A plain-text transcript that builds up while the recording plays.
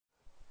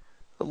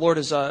The Lord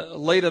has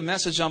laid a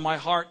message on my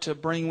heart to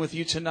bring with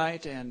you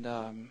tonight, and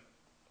I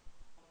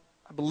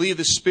believe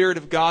the Spirit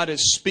of God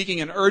is speaking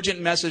an urgent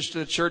message to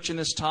the church in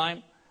this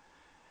time.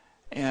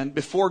 And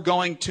before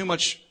going too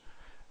much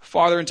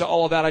farther into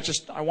all of that,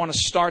 I want to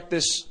start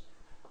this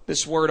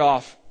word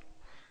off.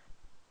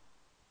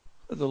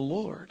 The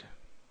Lord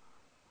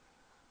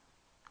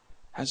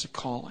has a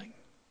calling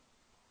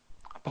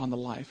upon the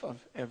life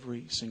of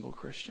every single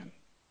Christian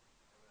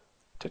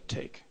to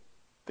take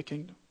the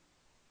kingdom.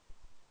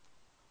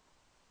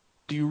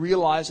 Do you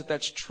realize that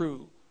that's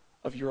true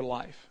of your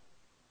life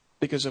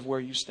because of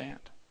where you stand?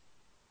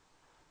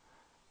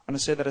 I'm going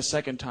to say that a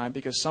second time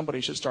because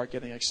somebody should start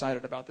getting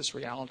excited about this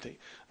reality.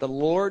 The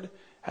Lord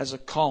has a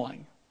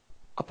calling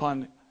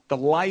upon the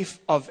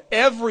life of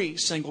every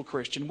single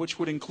Christian, which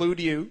would include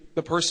you,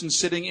 the person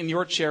sitting in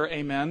your chair,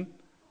 amen.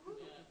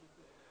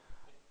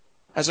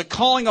 Has a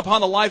calling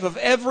upon the life of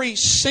every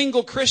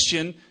single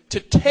Christian to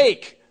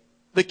take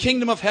the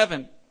kingdom of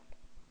heaven.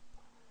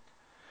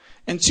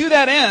 And to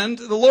that end,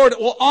 the Lord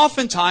will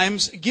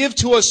oftentimes give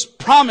to us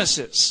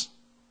promises.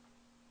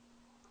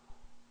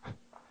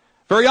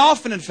 Very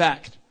often, in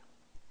fact,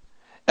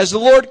 as the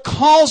Lord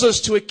calls us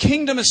to a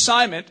kingdom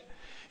assignment,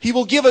 He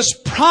will give us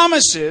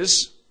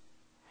promises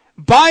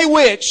by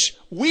which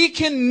we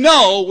can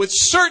know with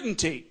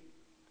certainty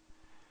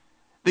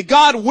that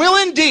God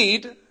will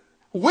indeed,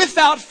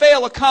 without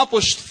fail,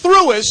 accomplish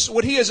through us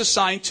what He has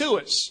assigned to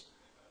us.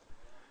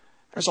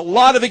 There's a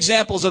lot of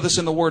examples of this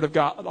in the Word of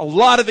God. A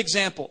lot of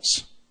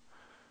examples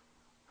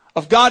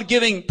of God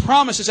giving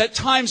promises, at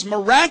times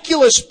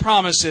miraculous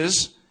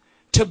promises,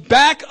 to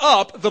back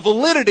up the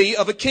validity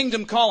of a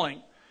kingdom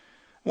calling.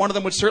 One of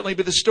them would certainly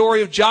be the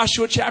story of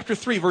Joshua chapter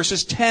 3,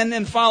 verses 10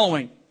 and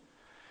following,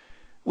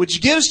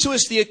 which gives to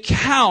us the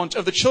account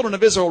of the children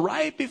of Israel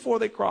right before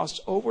they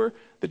crossed over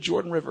the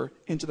Jordan River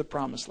into the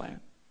Promised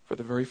Land for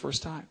the very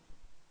first time.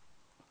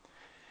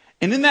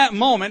 And in that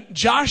moment,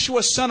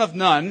 Joshua, son of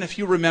Nun, if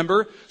you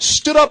remember,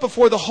 stood up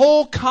before the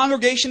whole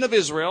congregation of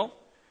Israel,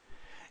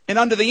 and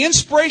under the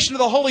inspiration of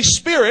the Holy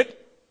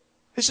Spirit,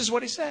 this is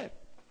what he said.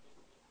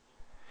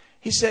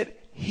 He said,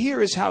 "Here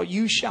is how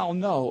you shall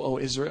know, O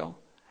Israel,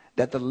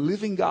 that the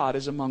living God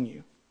is among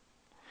you,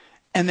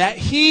 and that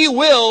He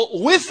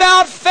will,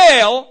 without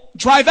fail,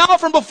 drive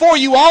out from before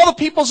you all the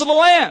peoples of the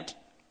land.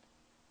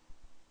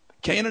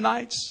 The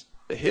Canaanites,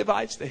 the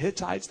Hivites, the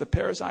Hittites, the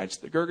Perizzites,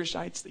 the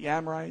Girgashites, the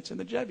Amorites, and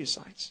the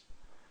Jebusites."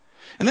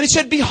 And then he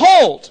said,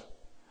 "Behold,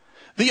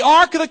 the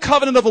ark of the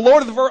covenant of the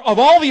Lord of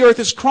all the earth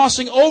is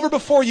crossing over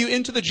before you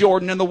into the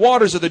Jordan, and the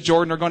waters of the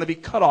Jordan are going to be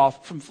cut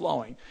off from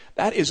flowing."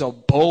 That is a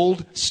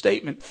bold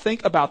statement.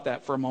 Think about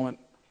that for a moment.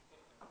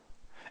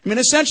 I mean,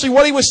 essentially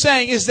what he was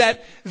saying is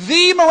that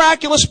the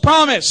miraculous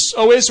promise,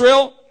 O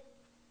Israel,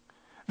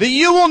 that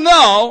you will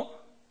know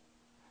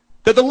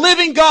that the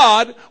living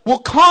God will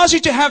cause you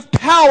to have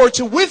power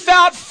to,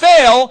 without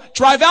fail,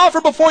 drive out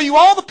from before you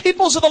all the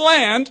peoples of the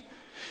land,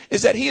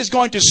 is that He is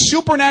going to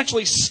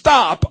supernaturally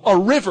stop a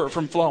river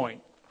from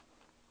flowing.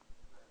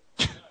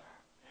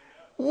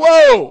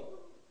 Whoa!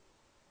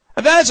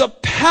 And that is a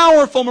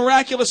powerful,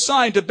 miraculous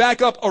sign to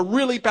back up a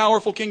really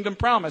powerful kingdom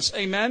promise.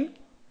 Amen?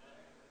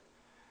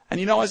 And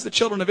you know, as the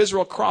children of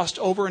Israel crossed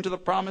over into the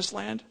Promised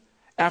Land,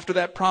 after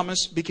that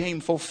promise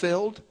became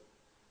fulfilled,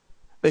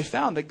 they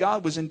found that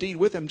God was indeed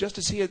with them, just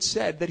as He had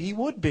said that He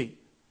would be.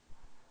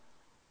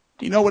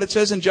 Do you know what it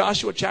says in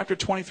Joshua chapter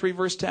 23,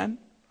 verse 10?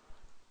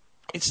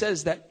 It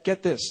says that,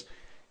 get this,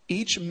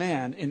 each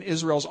man in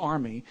Israel's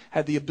army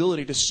had the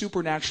ability to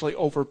supernaturally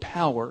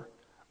overpower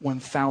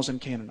 1,000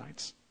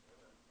 Canaanites.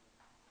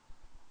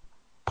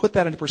 Put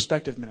that into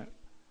perspective a minute.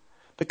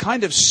 The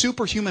kind of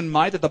superhuman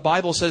might that the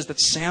Bible says that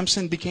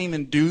Samson became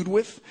endued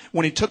with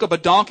when he took up a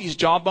donkey's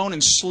jawbone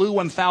and slew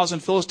 1,000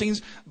 Philistines,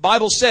 the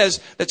Bible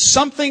says that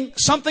something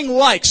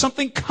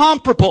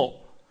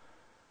comparable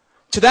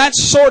to that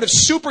sort of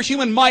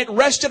superhuman might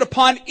rested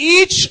upon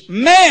each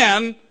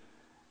man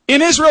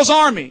in Israel's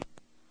army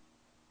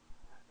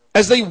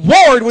as they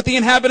warred with the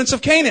inhabitants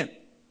of Canaan.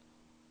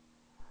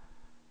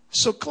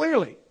 So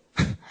clearly,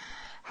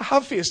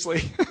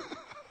 obviously,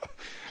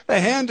 the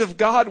hand of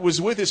God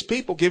was with His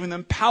people, giving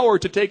them power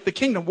to take the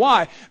kingdom.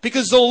 Why?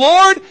 Because the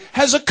Lord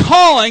has a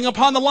calling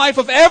upon the life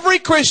of every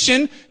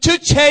Christian to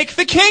take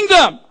the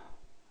kingdom.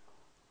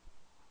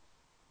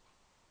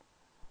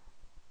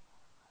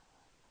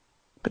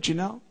 But you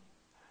know,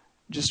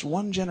 just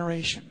one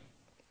generation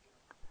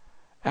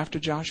after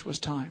Joshua's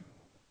time,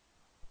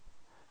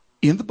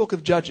 in the book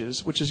of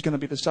Judges, which is going to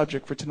be the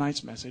subject for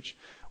tonight's message,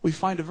 we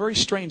find a very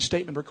strange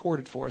statement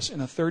recorded for us in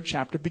the 3rd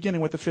chapter,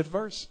 beginning with the 5th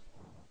verse.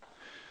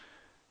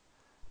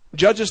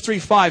 Judges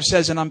 3:5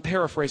 says, and I'm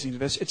paraphrasing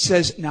this, it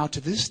says, "Now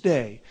to this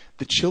day,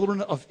 the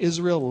children of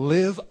Israel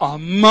live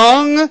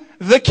among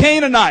the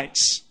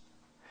Canaanites,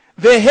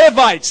 the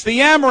Hivites, the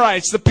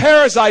Amorites, the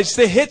Perizzites,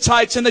 the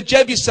Hittites, and the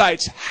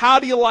Jebusites." How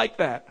do you like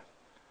that?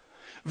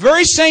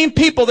 Very same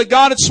people that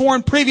God had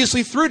sworn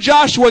previously through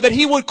Joshua that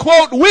He would,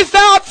 quote,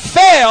 "without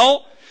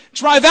fail,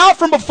 drive out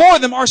from before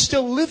them," are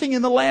still living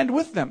in the land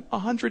with them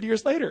 100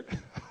 years later.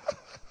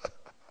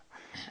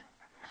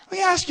 Let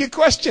me ask you a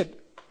question.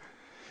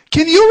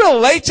 Can you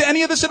relate to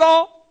any of this at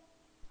all?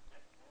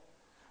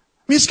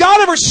 I mean, has God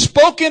ever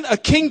spoken a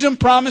kingdom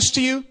promise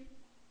to you?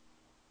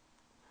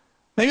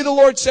 Maybe the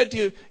Lord said to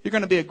you, you're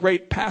going to be a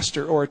great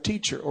pastor or a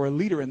teacher or a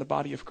leader in the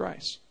body of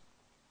Christ.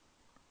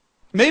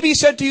 Maybe He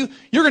said to you,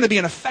 you're going to be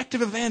an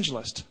effective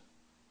evangelist.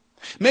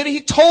 Maybe He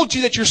told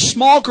you that your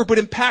small group would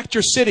impact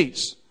your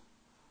cities.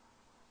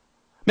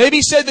 Maybe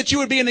He said that you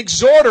would be an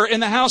exhorter in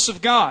the house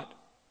of God.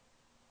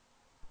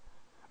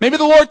 Maybe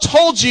the Lord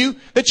told you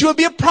that you would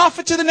be a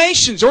prophet to the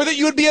nations, or that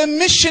you would be a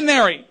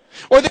missionary,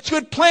 or that you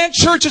would plant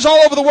churches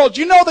all over the world.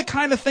 You know the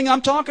kind of thing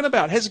I'm talking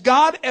about. Has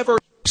God ever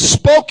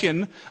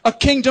spoken a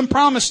kingdom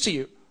promise to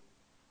you?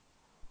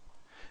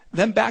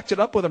 Then backed it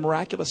up with a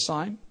miraculous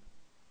sign,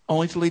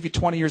 only to leave you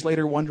 20 years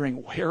later wondering,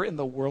 where in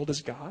the world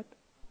is God?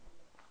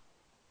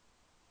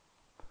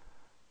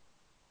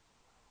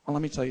 Well,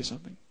 let me tell you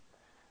something.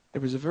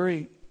 There was a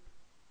very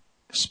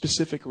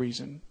specific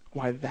reason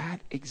why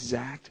that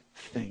exact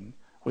thing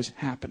was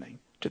happening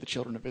to the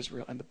children of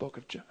Israel in the book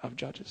of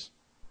Judges.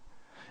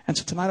 And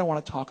so tonight I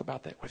want to talk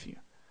about that with you.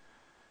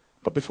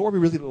 But before we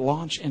really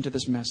launch into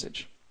this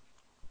message,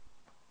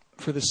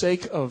 for the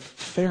sake of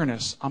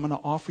fairness, I'm going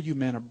to offer you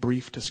men a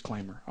brief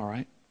disclaimer, all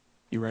right?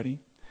 You ready?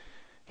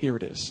 Here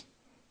it is.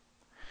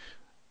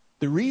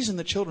 The reason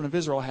the children of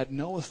Israel had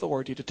no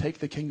authority to take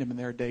the kingdom in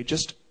their day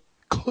just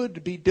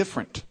could be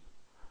different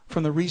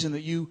from the reason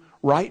that you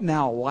right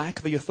now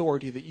lack the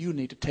authority that you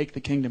need to take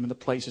the kingdom in the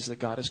places that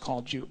God has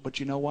called you. But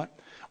you know what?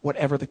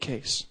 Whatever the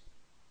case,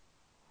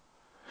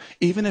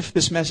 even if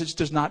this message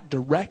does not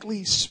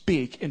directly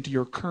speak into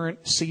your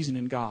current season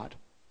in God,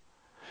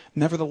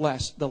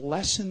 nevertheless, the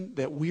lesson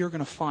that we are going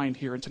to find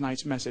here in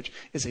tonight's message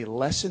is a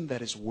lesson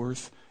that is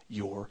worth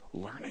your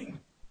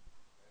learning.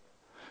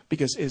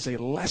 Because it is a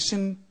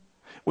lesson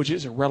which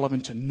is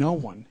irrelevant to no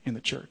one in the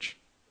church.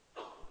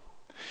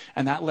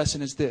 And that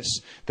lesson is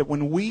this, that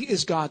when we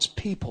as God's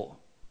people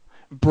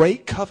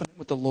break covenant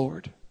with the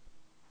Lord,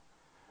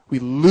 we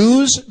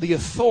lose the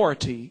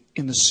authority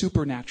in the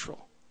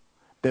supernatural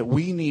that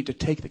we need to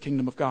take the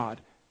kingdom of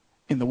God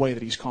in the way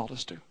that He's called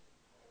us to.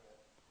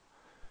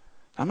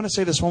 I'm going to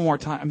say this one more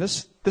time.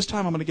 This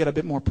time I'm going to get a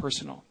bit more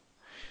personal.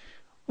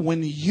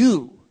 When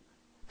you,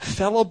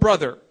 fellow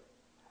brother,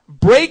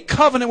 break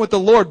covenant with the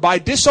Lord by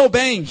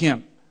disobeying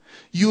Him,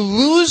 you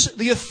lose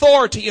the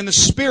authority in the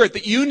Spirit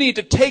that you need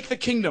to take the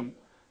kingdom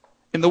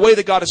in the way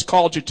that God has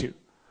called you to.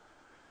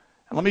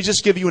 And let me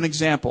just give you an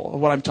example of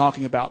what I'm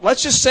talking about.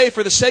 Let's just say,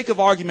 for the sake of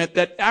argument,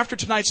 that after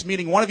tonight's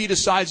meeting, one of you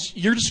decides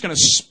you're just going to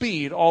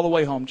speed all the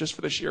way home just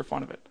for the sheer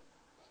fun of it.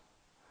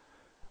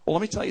 Well,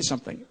 let me tell you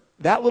something.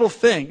 That little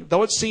thing,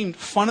 though it seemed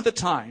fun at the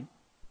time,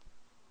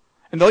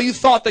 and though you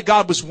thought that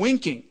God was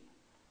winking,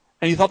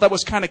 and you thought that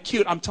was kind of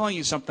cute, I'm telling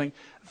you something.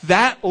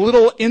 That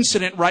little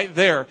incident right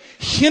there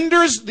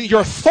hinders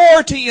your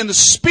authority in the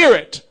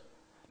Spirit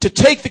to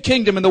take the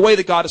kingdom in the way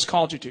that God has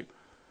called you to.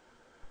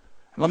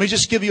 And let me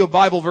just give you a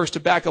Bible verse to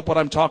back up what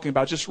I'm talking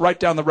about. Just write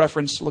down the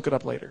reference, look it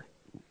up later.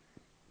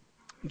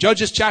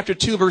 Judges chapter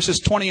 2, verses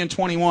 20 and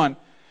 21.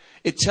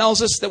 It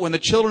tells us that when the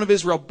children of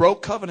Israel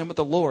broke covenant with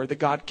the Lord, that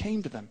God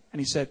came to them.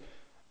 And He said,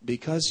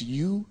 because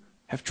you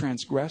have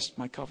transgressed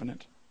my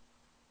covenant,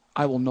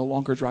 I will no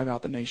longer drive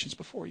out the nations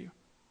before you.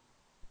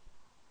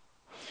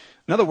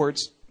 In other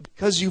words,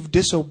 because you've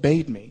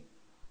disobeyed me,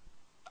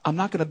 I'm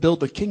not going to build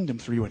the kingdom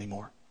through you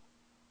anymore.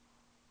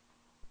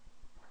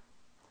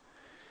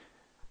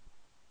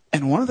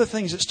 And one of the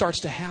things that starts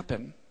to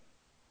happen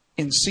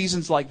in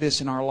seasons like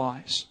this in our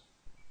lives,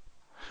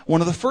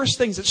 one of the first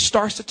things that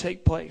starts to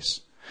take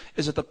place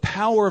is that the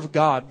power of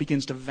God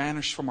begins to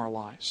vanish from our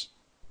lives.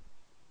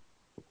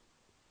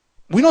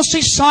 We don't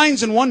see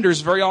signs and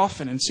wonders very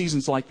often in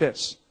seasons like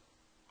this.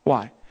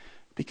 Why?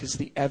 Because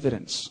the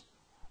evidence,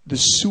 the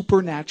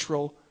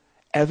supernatural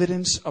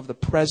evidence of the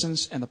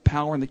presence and the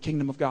power and the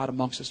kingdom of God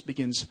amongst us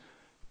begins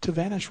to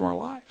vanish from our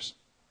lives.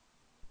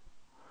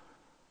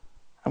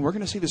 And we're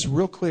going to see this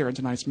real clear in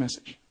tonight's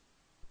message.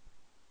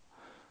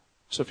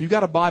 So if you've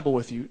got a Bible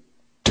with you,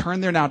 turn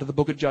there now to the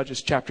book of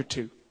Judges, chapter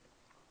 2.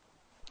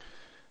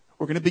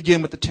 We're going to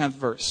begin with the 10th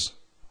verse.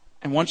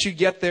 And once you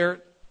get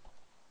there,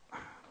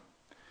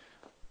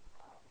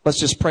 let's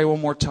just pray one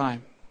more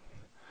time.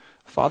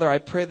 Father, I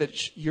pray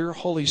that your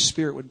Holy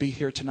Spirit would be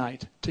here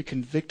tonight to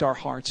convict our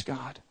hearts,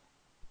 God.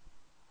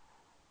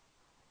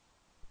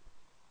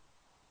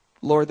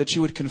 Lord, that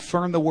you would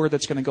confirm the word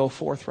that's going to go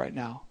forth right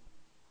now.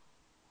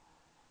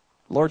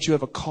 Lord, you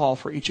have a call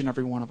for each and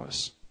every one of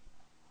us.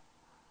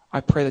 I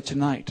pray that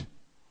tonight,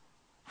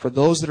 for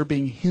those that are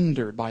being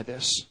hindered by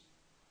this,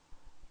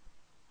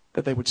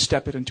 that they would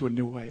step it into a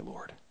new way,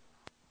 Lord.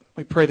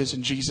 We pray this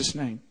in Jesus'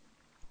 name.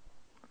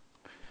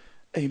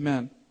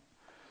 Amen.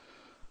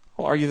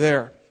 Well, are you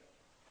there?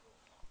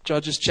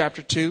 Judges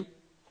chapter 2,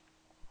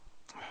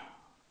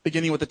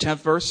 beginning with the 10th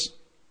verse.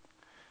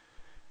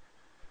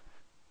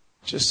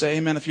 Just say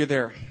amen if you're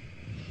there.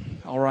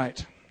 All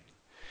right.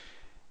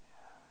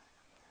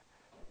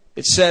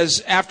 It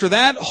says, after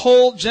that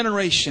whole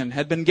generation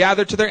had been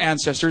gathered to their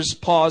ancestors,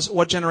 pause,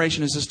 what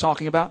generation is this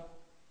talking about?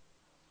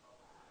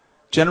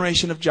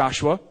 Generation of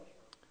Joshua.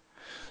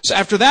 So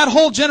after that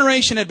whole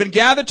generation had been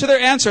gathered to their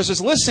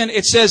ancestors, listen,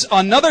 it says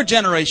another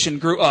generation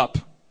grew up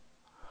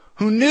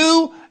who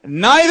knew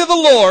neither the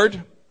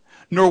Lord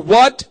nor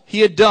what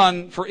he had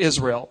done for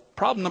Israel.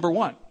 Problem number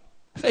one,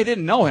 they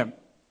didn't know him.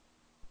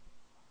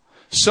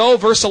 So,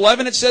 verse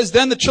 11, it says,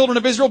 then the children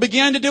of Israel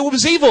began to do what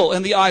was evil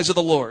in the eyes of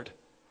the Lord,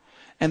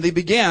 and they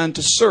began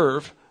to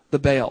serve the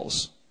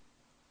Baals.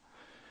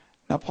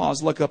 Now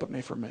pause, look up at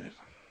me for a minute.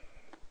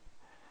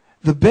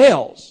 The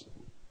Baals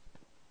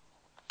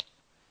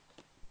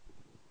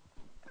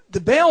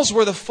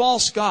were the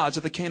false gods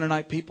of the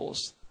Canaanite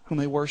peoples whom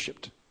they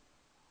worshipped.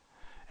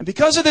 And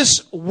because of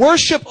this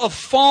worship of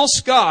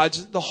false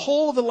gods, the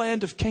whole of the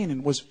land of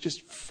Canaan was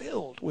just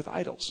filled with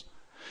idols.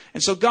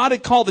 And so God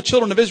had called the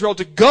children of Israel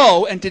to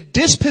go and to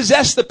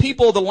dispossess the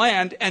people of the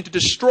land and to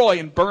destroy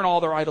and burn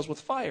all their idols with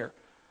fire.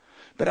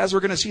 But as we're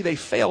going to see, they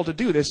failed to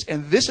do this,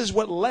 and this is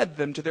what led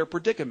them to their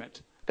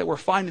predicament that we're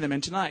finding them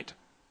in tonight.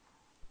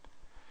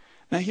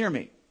 Now hear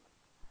me.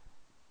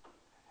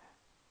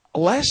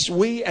 Lest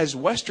we as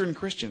Western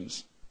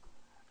Christians,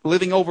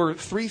 living over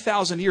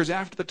 3,000 years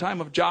after the time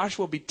of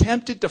Joshua, be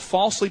tempted to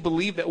falsely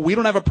believe that we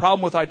don't have a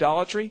problem with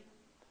idolatry.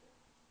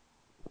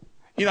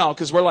 You know,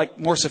 because we're like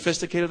more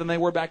sophisticated than they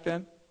were back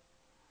then.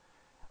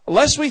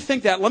 Lest we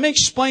think that, let me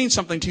explain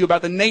something to you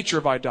about the nature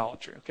of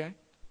idolatry, okay?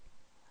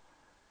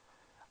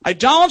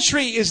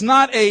 Idolatry is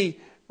not a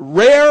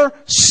rare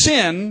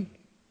sin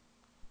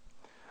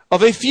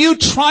of a few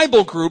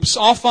tribal groups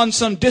off on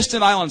some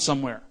distant island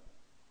somewhere.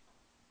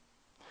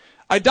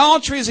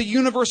 Idolatry is a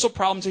universal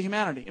problem to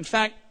humanity. In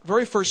fact, the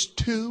very first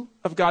 2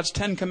 of God's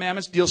 10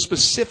 commandments deal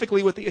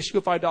specifically with the issue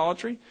of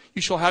idolatry.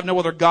 You shall have no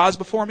other gods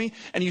before me,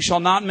 and you shall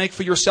not make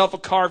for yourself a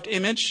carved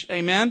image.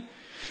 Amen.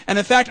 And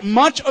in fact,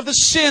 much of the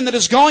sin that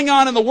is going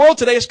on in the world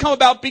today has come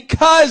about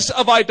because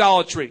of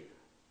idolatry.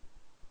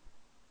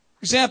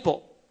 For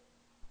example,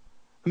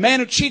 a man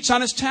who cheats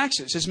on his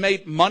taxes has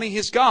made money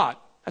his god.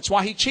 That's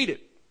why he cheated.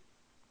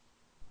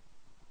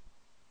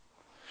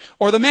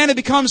 Or the man who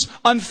becomes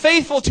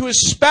unfaithful to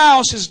his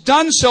spouse has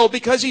done so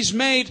because he's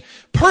made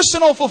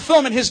personal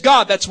fulfillment his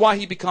god. That's why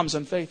he becomes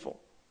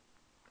unfaithful.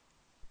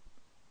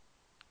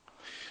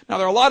 Now,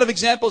 there are a lot of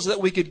examples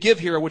that we could give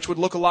here which would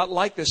look a lot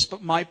like this,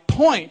 but my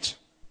point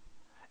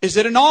is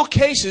that in all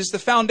cases, the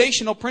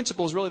foundational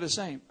principle is really the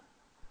same.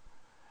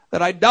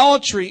 That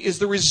idolatry is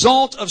the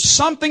result of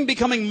something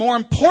becoming more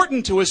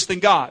important to us than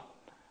God.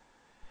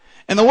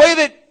 And the way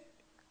that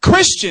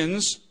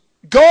Christians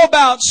go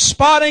about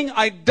spotting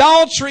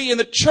idolatry in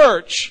the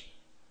church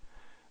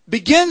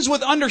begins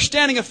with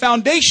understanding a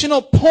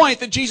foundational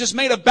point that Jesus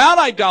made about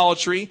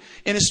idolatry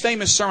in his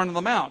famous Sermon on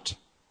the Mount.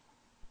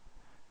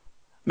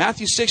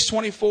 Matthew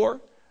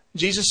 6:24,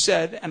 Jesus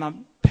said, and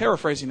I'm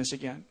paraphrasing this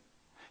again,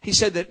 he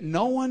said that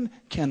no one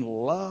can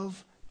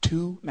love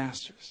 2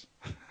 masters.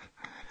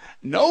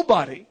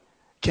 Nobody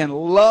can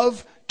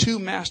love 2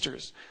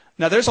 masters.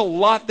 Now there's a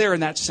lot there in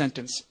that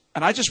sentence.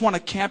 And I just want to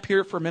camp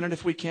here for a minute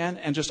if we can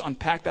and just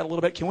unpack that a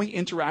little bit. Can we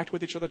interact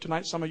with each other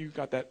tonight? Some of you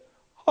got that,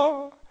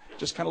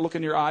 just kind of look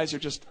in your eyes. You're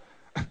just,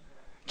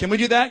 can we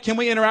do that? Can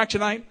we interact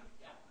tonight?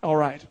 All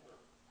right.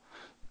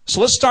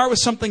 So let's start with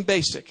something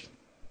basic.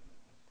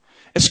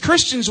 As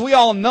Christians, we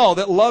all know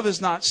that love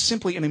is not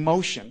simply an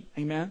emotion.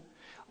 Amen?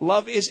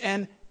 Love is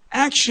an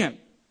action.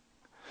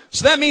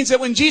 So that means that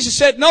when Jesus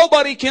said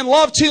nobody can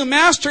love 2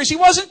 masters, he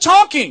wasn't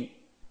talking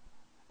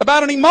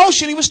about an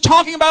emotion. He was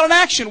talking about an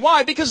action.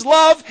 Why? Because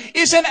love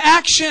is an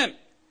action.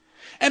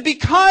 And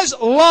because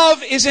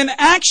love is an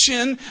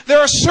action, there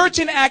are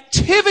certain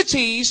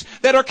activities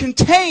that are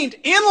contained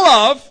in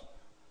love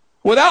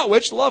without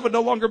which love would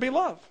no longer be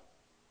love.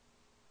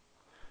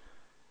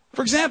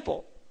 For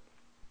example,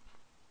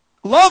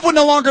 love would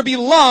no longer be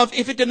love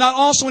if it did not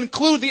also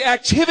include the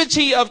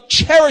activity of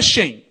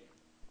cherishing.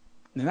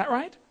 Isn't that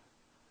right?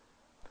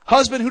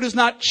 Husband who does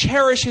not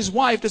cherish his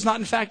wife does not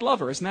in fact love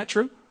her. Isn't that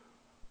true?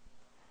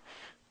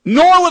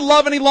 Nor would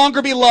love any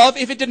longer be love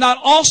if it did not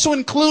also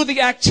include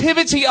the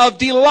activity of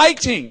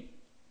delighting.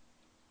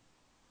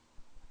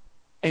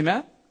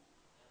 Amen?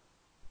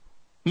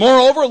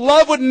 Moreover,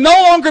 love would no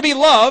longer be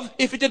love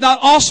if it did not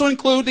also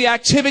include the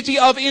activity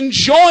of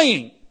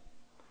enjoying.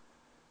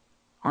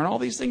 Aren't all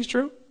these things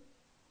true?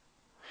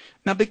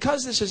 Now,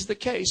 because this is the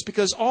case,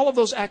 because all of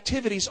those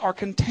activities are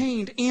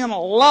contained in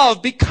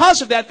love,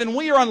 because of that, then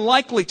we are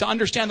unlikely to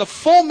understand the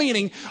full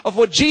meaning of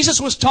what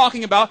Jesus was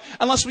talking about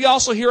unless we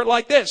also hear it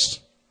like this.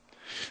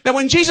 That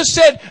when Jesus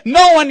said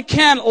no one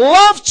can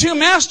love 2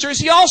 masters,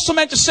 he also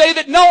meant to say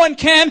that no one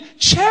can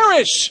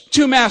cherish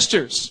 2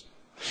 masters.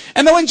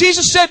 And that when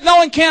Jesus said no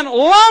one can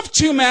love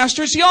 2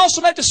 masters, he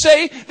also meant to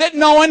say that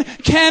no one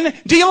can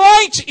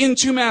delight in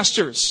 2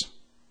 masters.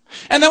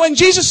 And that when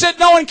Jesus said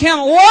no one can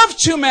love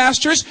 2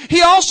 masters,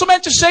 he also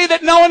meant to say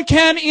that no one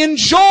can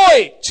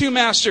enjoy 2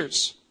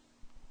 masters.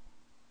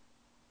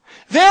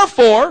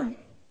 Therefore,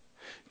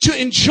 to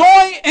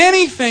enjoy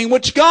anything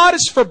which God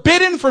has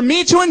forbidden for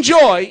me to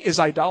enjoy is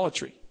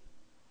idolatry.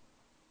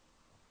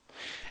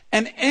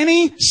 And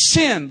any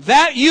sin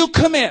that you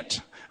commit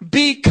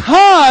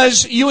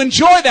because you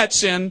enjoy that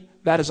sin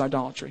that is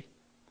idolatry.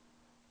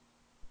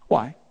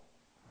 Why?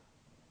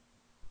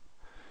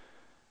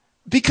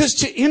 Because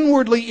to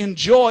inwardly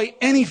enjoy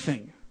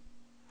anything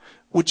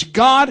which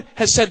God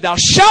has said thou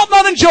shalt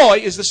not enjoy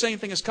is the same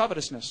thing as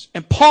covetousness.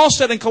 And Paul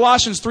said in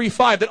Colossians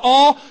 3:5 that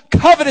all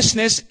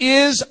covetousness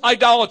is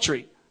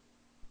idolatry.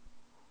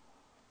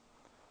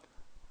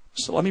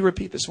 So let me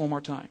repeat this one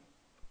more time.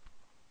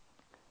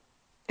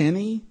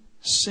 Any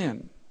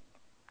sin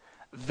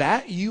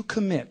that you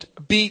commit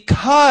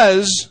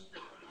because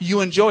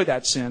you enjoy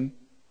that sin,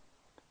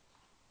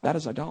 that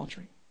is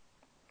idolatry.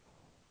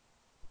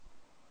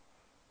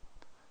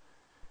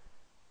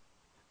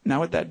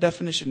 Now, with that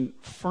definition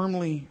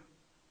firmly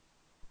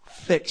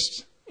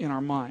fixed in our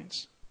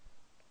minds,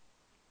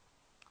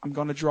 I'm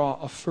going to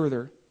draw a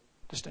further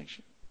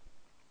distinction.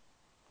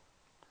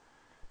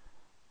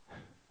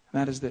 And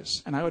that is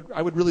this. And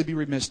I would really be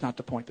remiss not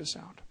to point this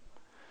out.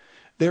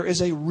 There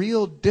is a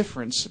real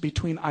difference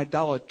between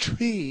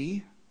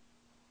idolatry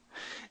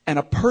and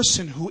a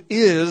person who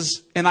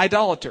is an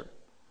idolater.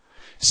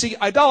 See,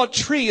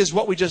 idolatry is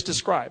what we just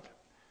described.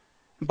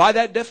 By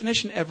that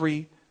definition,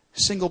 every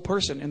single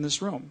person in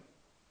this room,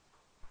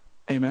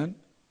 amen,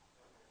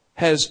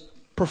 has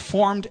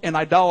performed an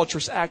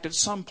idolatrous act at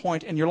some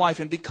point in your life.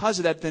 And because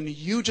of that, then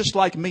you, just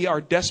like me,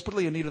 are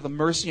desperately in need of the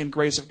mercy and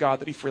grace of God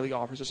that He freely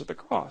offers us at the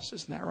cross.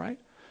 Isn't that right?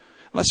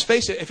 Let's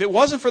face it, if it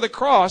wasn't for the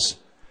cross,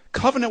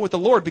 covenant with the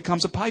Lord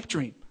becomes a pipe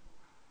dream.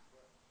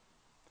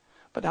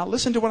 But now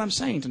listen to what I'm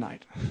saying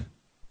tonight.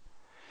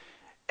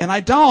 An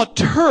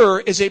idolater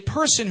is a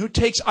person who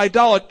takes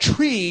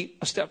idolatry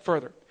a step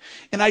further.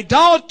 An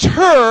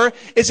idolater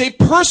is a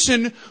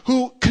person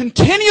who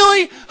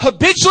continually,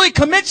 habitually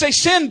commits a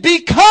sin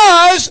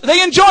because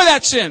they enjoy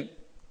that sin.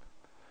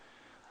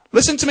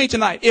 Listen to me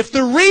tonight. If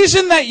the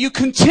reason that you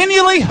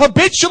continually,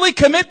 habitually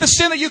commit the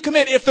sin that you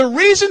commit, if the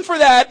reason for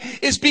that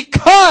is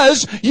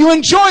because you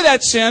enjoy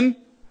that sin,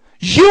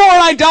 you are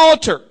an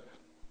idolater.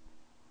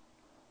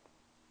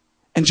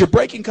 And you're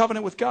breaking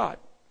covenant with God.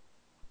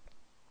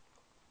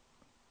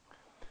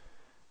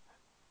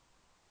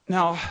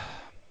 Now,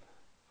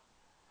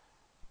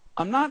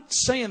 I'm not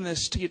saying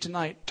this to you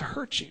tonight to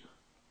hurt you.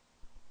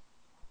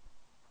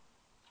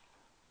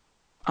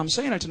 I'm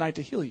saying it tonight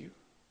to heal you.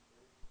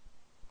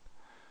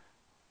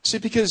 See,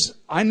 because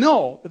I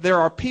know that there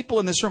are people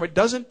in this room. It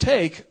doesn't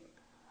take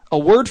a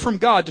word from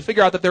God to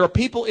figure out that there are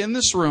people in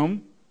this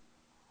room,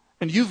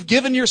 and you've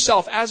given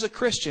yourself as a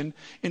Christian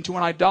into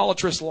an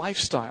idolatrous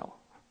lifestyle.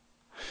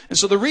 And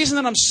so the reason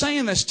that I'm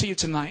saying this to you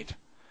tonight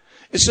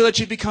is so that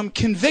you become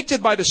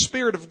convicted by the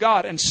Spirit of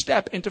God and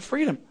step into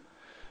freedom.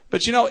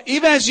 But you know,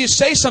 even as you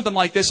say something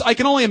like this, I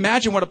can only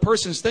imagine what a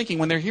person's thinking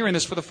when they're hearing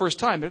this for the first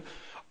time.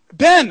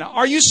 Ben,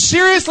 are you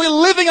seriously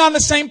living on the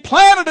same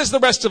planet as the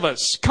rest of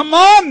us? Come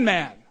on,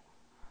 man.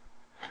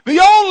 The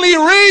only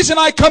reason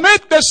I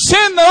commit the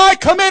sin that I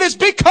commit is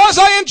because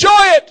I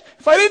enjoy it.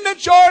 If I didn't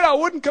enjoy it, I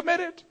wouldn't commit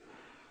it.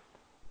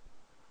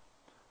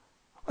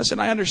 Listen,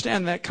 I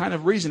understand that kind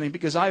of reasoning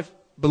because I've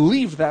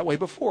believed that way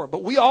before.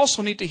 But we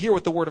also need to hear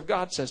what the Word of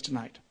God says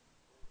tonight.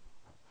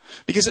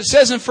 Because it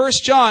says in 1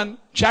 John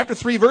chapter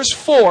 3, verse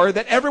 4,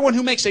 that everyone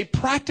who makes a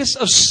practice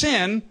of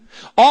sin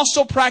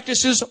also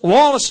practices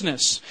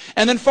lawlessness.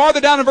 And then farther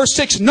down in verse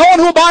 6, no one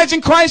who abides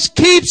in Christ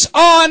keeps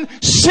on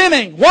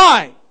sinning.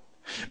 Why?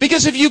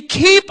 Because if you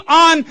keep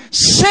on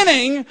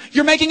sinning,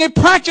 you're making a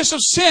practice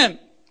of sin.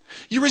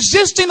 You're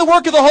resisting the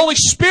work of the Holy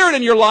Spirit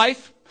in your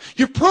life.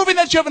 You're proving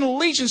that you have an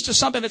allegiance to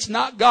something that's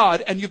not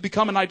God, and you've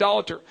become an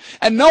idolater.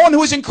 And no one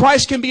who is in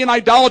Christ can be an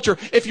idolater.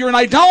 If you're an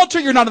idolater,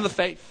 you're not in the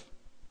faith.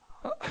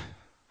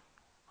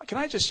 Can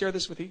I just share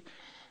this with you?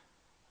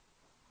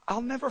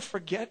 I'll never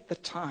forget the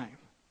time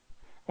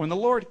when the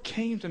Lord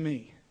came to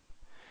me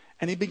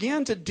and He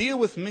began to deal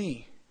with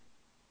me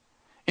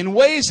in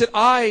ways that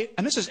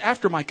and this is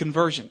after my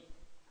conversion,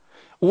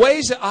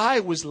 ways that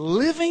I was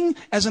living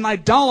as an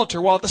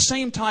idolater while at the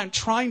same time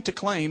trying to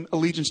claim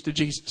allegiance to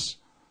Jesus.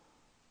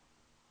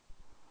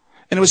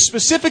 And it was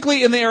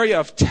specifically in the area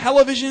of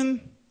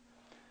television,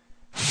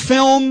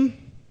 film,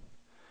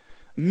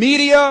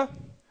 media,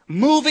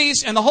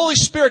 movies, and the Holy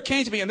Spirit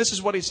came to me, and this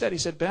is what He said. He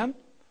said, Ben,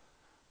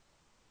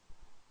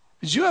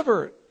 did you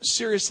ever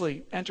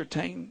seriously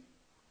entertain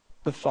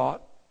the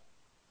thought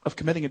of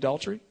committing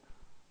adultery?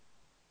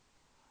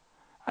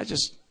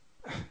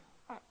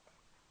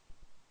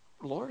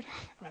 Lord,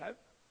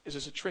 is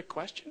this a trick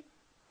question?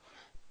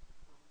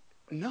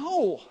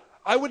 No,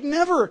 I would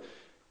never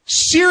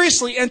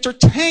seriously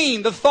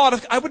entertain the thought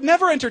of, I would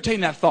never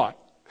entertain that thought.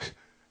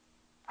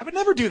 I would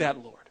never do that,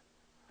 Lord.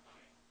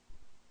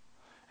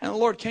 And the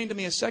Lord came to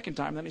me a second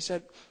time, and then He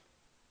said,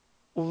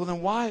 well,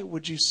 then why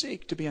would you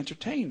seek to be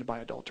entertained by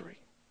adultery?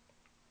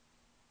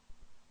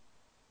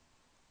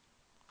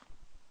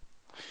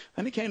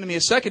 Then He came to me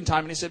a second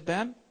time, and He said,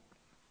 Ben,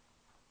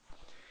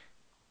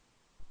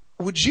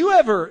 would you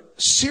ever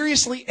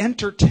seriously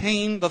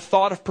entertain the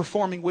thought of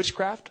performing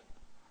witchcraft?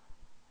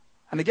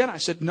 And again, I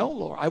said, no,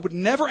 Lord, I would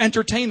never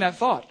entertain that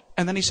thought.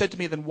 And then He said to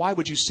me, then why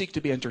would you seek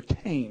to be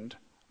entertained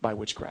by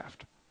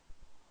witchcraft?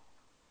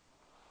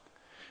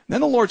 Then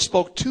the Lord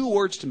spoke 2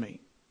 words to me.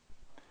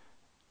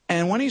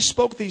 And when He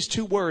spoke these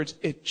 2 words,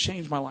 it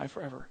changed my life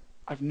forever.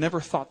 I've never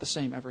thought the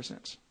same ever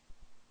since.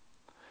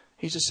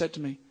 He just said to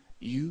me,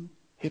 "You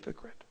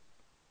hypocrite."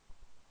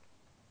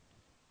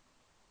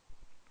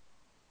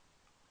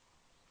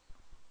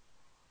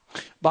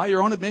 By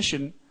your own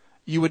admission,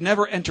 you would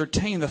never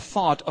entertain the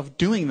thought of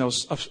doing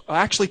those, of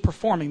actually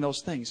performing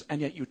those things,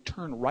 and yet you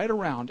turn right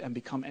around and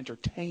become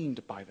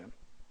entertained by them.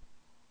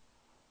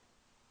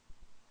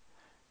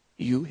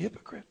 You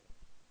hypocrite.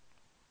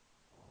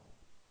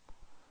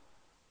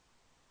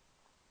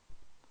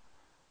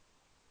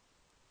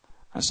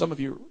 Now, some of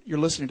you, you're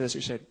listening to this,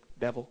 you say,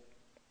 "Devil."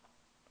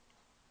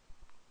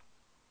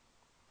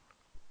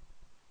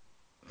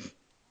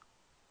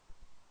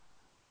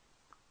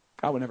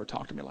 God would never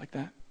talk to me like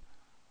that.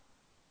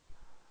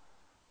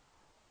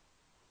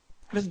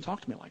 He doesn't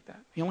talk to me like that.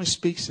 He only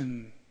speaks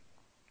in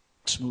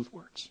smooth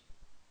words.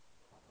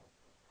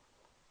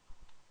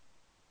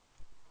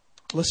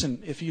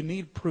 Listen, if you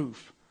need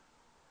proof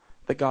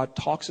that God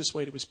talks this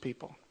way to His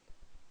people,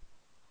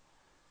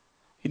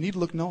 you need to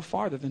look no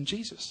farther than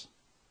Jesus.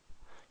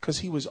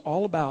 Because He was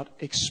all about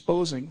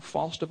exposing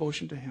false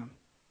devotion to Him.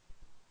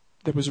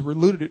 That was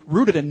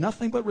rooted in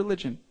nothing but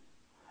religion.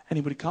 And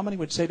He would come and He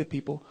would say to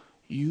people,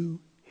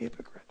 "You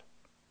hypocrite."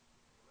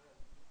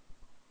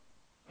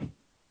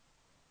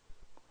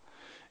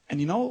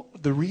 And you know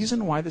the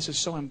reason why this is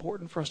so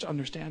important for us to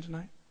understand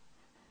tonight?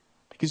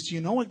 Because do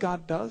you know what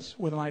God does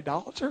with an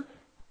idolater?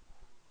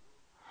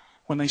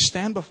 When they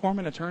stand before Him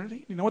in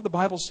eternity? You know what the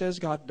Bible says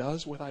God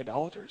does with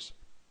idolaters?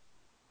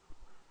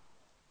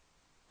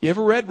 You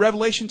ever read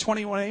Revelation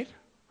 21:8? It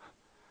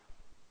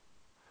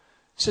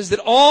says that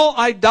all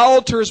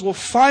idolaters will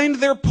find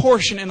their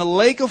portion in a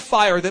lake of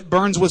fire that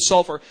burns with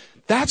sulfur.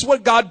 That's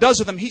what God does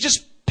with them. He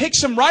just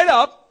picks them right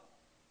up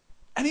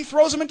and He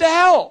throws them into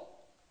hell.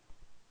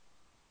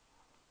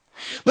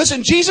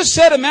 Listen, Jesus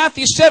said in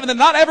Matthew 7 that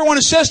not everyone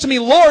who says to me,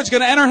 "Lord," is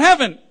going to enter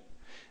heaven.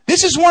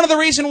 This is one of the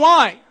reasons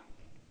why.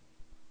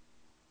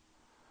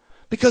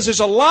 Because there's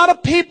a lot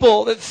of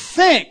people that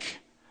think,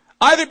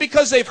 either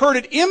because they've heard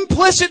it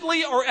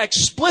implicitly or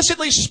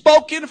explicitly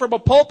spoken from a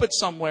pulpit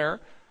somewhere,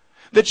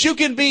 that you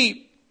can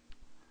be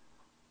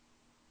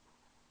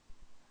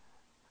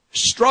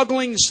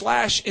struggling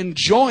 /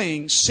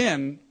 enjoying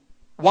sin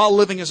while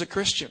living as a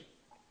Christian.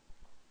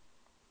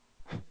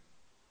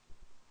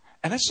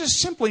 And that's just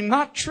simply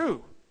not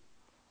true.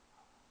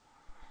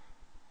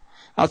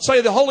 I'll tell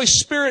you, the Holy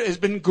Spirit has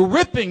been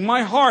gripping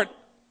my heart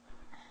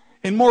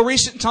in more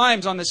recent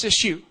times on this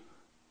issue.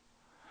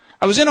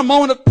 I was in a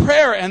moment of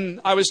prayer and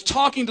I was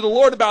talking to the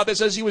Lord about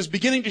this as He was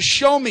beginning to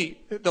show me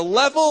the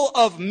level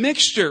of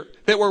mixture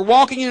that we're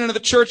walking into the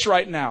church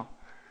right now.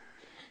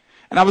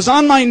 And I was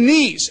on my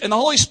knees and the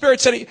Holy Spirit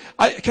said,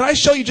 "Can I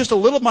show you just a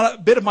little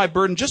bit of my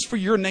burden just for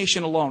your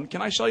nation alone?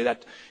 Can I show you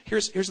that?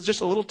 Here's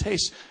just a little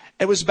taste."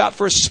 It was about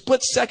for a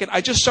split second.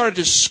 I just started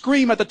to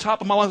scream at the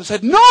top of my lungs. I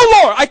said, "No,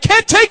 Lord, I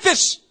can't take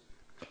this.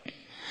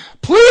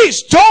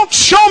 Please don't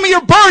show me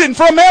your burden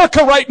for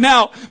America right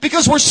now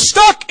because we're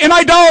stuck in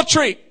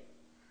idolatry."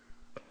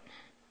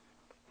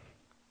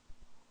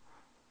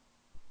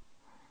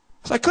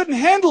 So I couldn't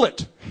handle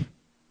it.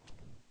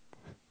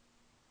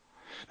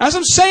 As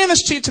I'm saying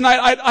this to you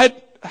tonight,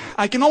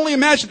 I can only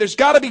imagine there's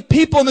got to be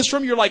people in this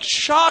room, you're like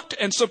shocked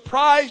and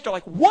surprised. You're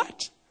like,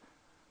 "What?"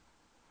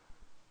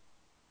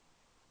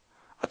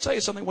 I'll tell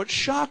you something. What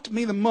shocked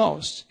me the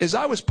most as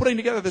I was putting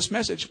together this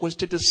message was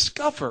to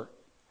discover,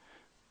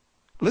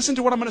 listen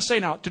to what I'm going to say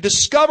now, to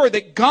discover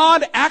that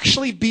God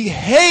actually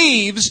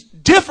behaves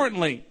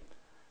differently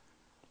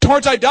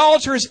towards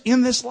idolaters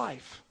in this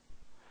life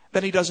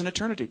than He does in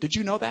eternity. Did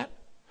you know that?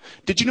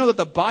 Did you know that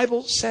the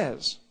Bible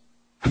says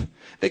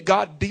that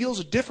God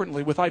deals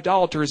differently with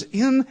idolaters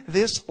in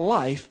this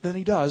life than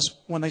He does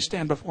when they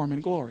stand before Him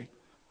in glory?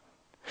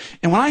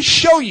 And when I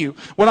show you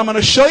what I'm going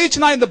to show you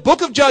tonight in the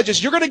book of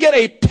Judges, you're going to get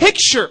a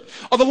picture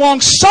of the long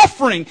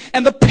suffering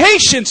and the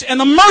patience and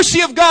the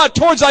mercy of God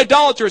towards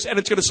idolaters, and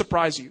it's going to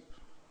surprise you.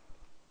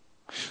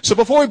 So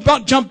before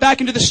we jump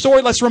back into the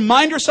story, let's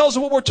remind ourselves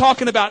of what we're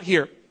talking about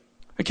here.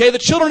 Okay, the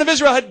children of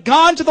Israel had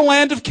gone to the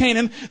land of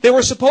Canaan. They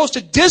were supposed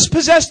to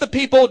dispossess the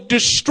people,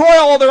 destroy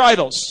all their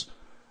idols.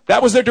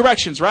 That was their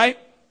directions, right?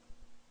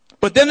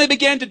 But then they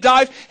began to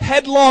dive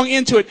headlong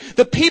into it.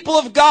 The people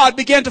of God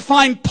began to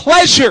find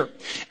pleasure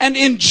and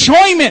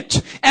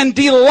enjoyment and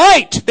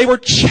delight. They were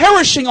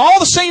cherishing all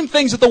the same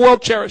things that the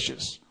world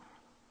cherishes.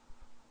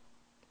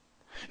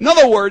 In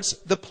other words,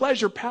 the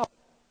pleasure palate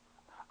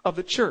of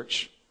the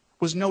church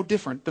was no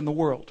different than the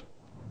world.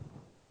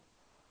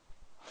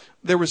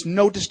 There was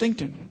no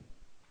distinction.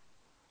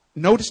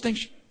 No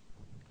distinction.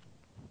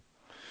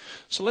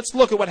 So let's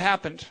look at what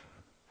happened.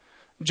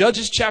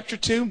 Judges chapter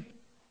 2.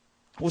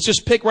 Let's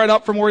just pick right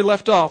up from where we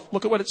left off.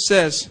 Look at what it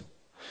says.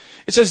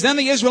 It says, "Then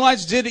the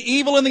Israelites did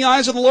evil in the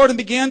eyes of the Lord and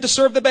began to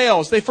serve the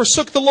Baals. They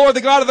forsook the Lord,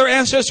 the God of their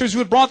ancestors who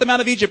had brought them out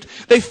of Egypt.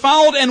 They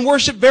followed and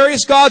worshipped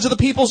various gods of the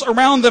peoples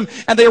around them.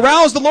 And they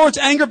aroused the Lord's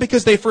anger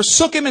because they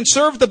forsook Him and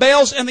served the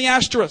Baals and the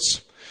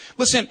Ashtoreths."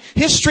 Listen,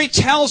 history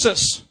tells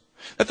us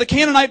that the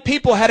Canaanite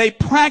people had a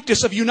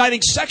practice of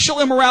uniting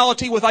sexual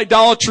immorality with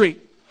idolatry.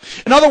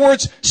 In other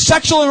words,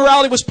 sexual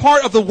immorality was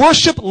part of the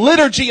worship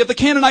liturgy of the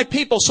Canaanite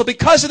people. So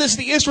because of this,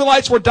 the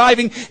Israelites were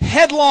diving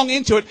headlong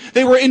into it.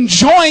 They were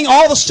enjoying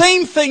all the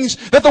same things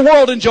that the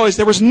world enjoys.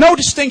 There was no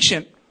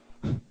distinction.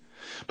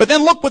 But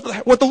then look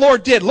what the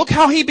Lord did. Look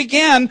how He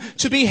began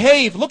to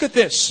behave. Look at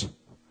this.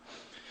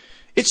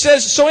 It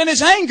says, so in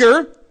His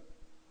anger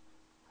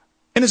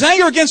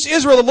against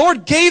Israel, the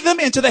Lord gave them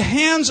into the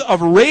hands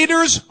of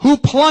raiders who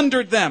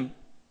plundered them.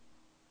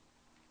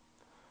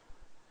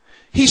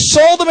 He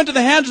sold them into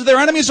the hands of their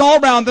enemies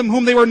all around them,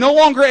 whom they were no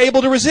longer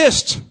able to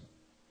resist.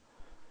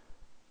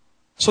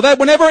 So that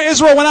whenever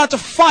Israel went out to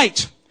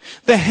fight,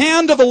 the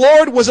hand of the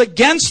Lord was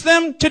against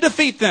them to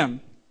defeat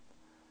them,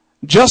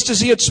 just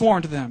as He had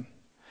sworn to them.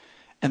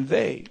 And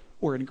they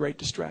were in great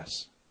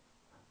distress.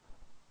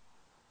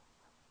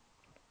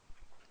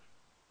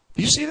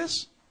 Do you see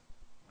this?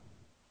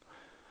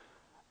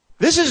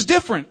 This is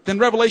different than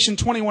Revelation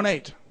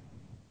 21:8.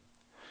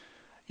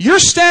 You're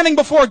standing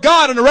before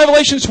God in a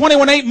Revelation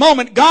 21:8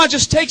 moment. God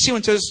just takes you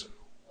and says,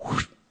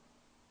 whoosh.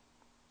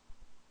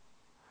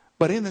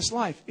 But in this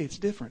life, it's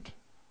different.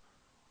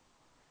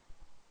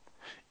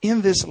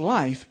 In this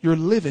life, you're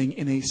living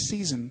in a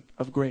season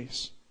of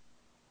grace.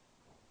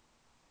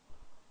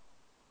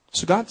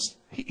 So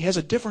He has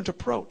a different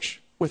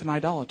approach with an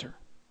idolater.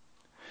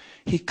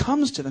 He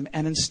comes to them,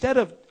 and instead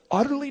of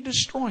utterly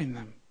destroying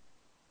them,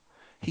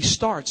 He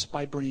starts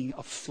by bringing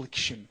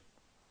affliction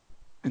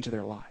into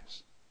their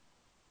lives.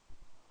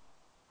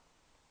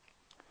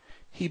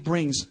 He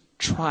brings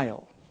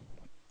trial.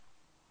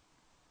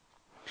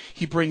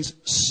 He brings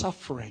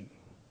suffering.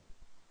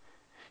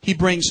 He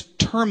brings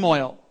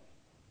turmoil.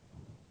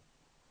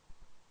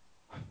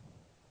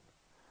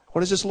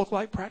 What does this look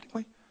like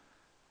practically?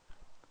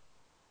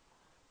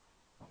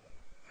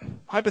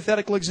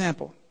 Hypothetical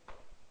example.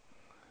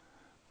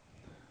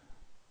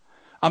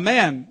 A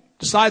man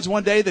decides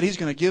one day that he's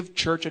going to give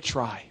church a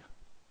try.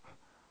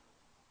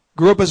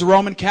 Grew up as a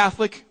Roman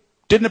Catholic.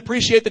 Didn't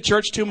appreciate the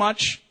church too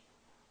much.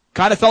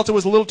 Kind of felt it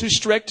was a little too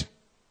strict.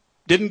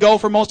 Didn't go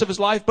for most of his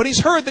life. But he's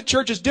heard that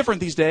church is different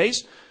these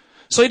days.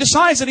 So he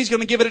decides that he's going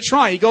to give it a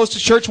try. He goes to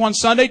church one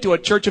Sunday, to a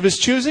church of his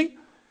choosing.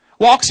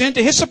 Walks in.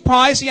 To his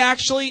surprise, he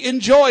actually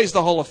enjoys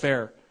the whole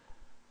affair.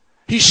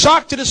 He's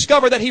shocked to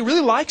discover that he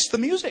really likes the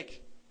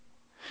music.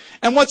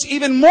 And what's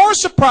even more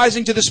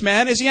surprising to this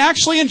man is he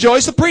actually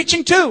enjoys the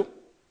preaching too.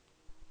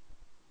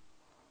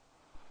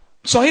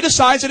 So he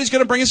decides that he's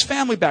going to bring his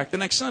family back the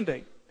next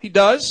Sunday. He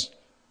does.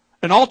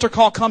 An altar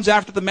call comes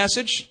after the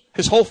message.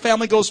 His whole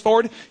family goes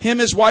forward. Him,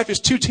 his wife, his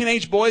 2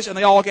 teenage boys, and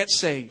they all get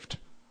saved.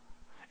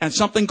 And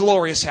something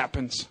glorious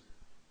happens.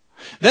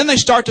 Then they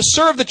start to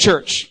serve the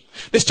church.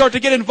 They start to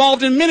get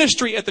involved in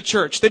ministry at the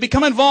church. They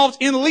become involved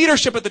in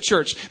leadership at the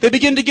church. They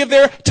begin to give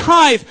their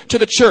tithe to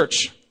the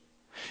church.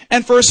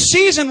 And for a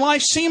season,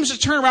 life seems to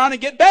turn around and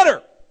get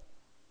better.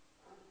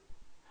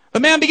 The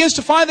man begins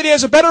to find that he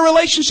has a better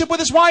relationship with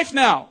his wife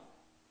now.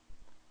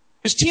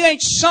 His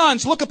teenage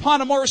sons look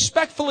upon him more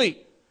respectfully.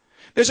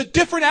 There's a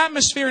different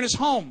atmosphere in his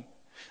home.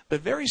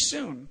 But very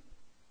soon,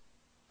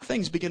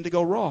 things begin to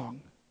go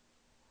wrong.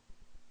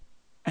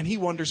 And he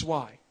wonders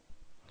why.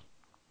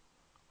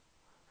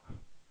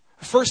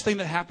 The first thing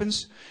that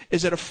happens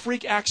is that a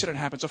freak accident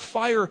happens. A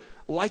fire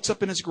lights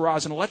up in his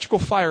garage. An electrical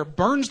fire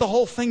burns the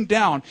whole thing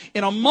down.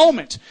 In a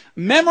moment,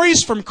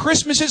 memories from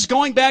Christmases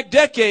going back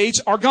decades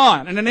are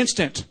gone in an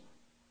instant.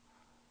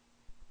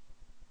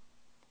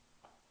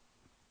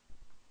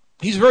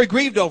 He's very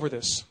grieved over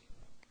this.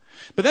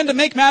 But then to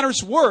make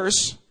matters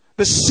worse,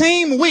 the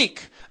same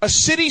week, a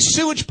city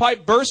sewage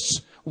pipe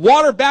bursts,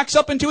 water backs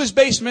up into his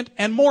basement,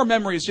 and more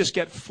memories just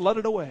get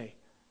flooded away.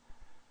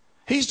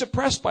 He's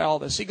depressed by all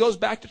this. He goes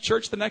back to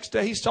church the next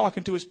day. He's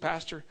talking to his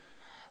pastor.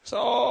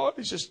 So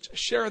he's just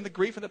sharing the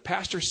grief, and the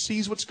pastor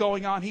sees what's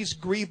going on. He's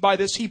grieved by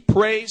this. He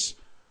prays,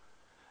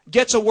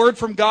 gets a word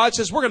from God,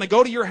 says, we're going to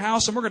go to your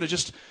house, and we're going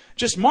to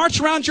just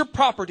march around your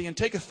property and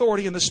take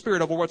authority in the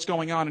Spirit over what's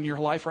going on in your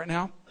life right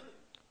now.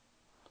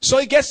 So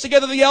he gets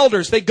together the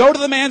elders. They go to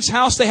the man's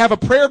house. They have a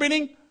prayer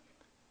meeting.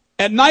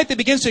 At night, they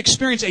begin to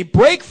experience a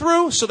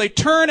breakthrough. So they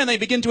turn and they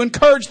begin to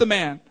encourage the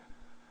man.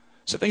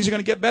 So things are going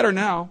to get better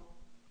now.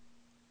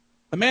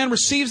 The man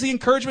receives the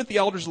encouragement. The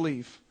elders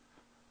leave.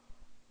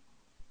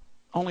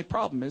 Only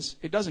problem is,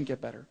 it doesn't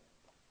get better.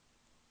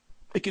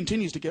 It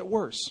continues to get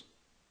worse.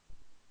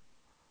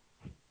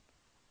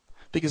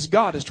 Because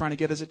God is trying to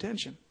get his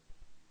attention.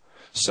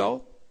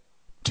 So,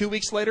 2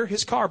 weeks later,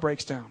 his car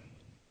breaks down.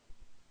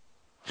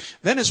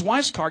 Then his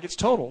wife's car gets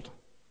totaled.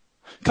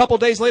 A couple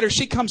days later,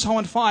 she comes home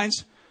and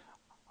finds,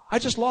 I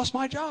just lost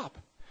my job.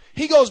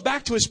 He goes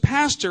back to his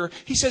pastor.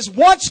 He says,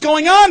 what's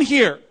going on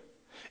here?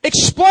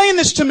 Explain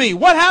this to me.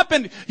 What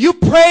happened? You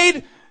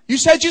prayed. You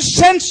said you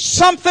sensed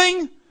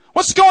something.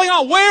 What's going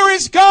on? Where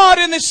is God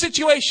in this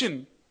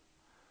situation?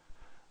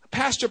 The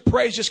pastor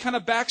prays, just kind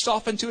of backs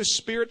off into his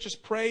spirit,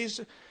 just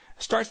prays,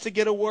 starts to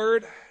get a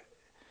word.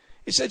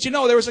 He said,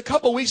 there was a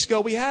couple weeks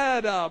ago, we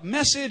had a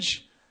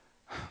message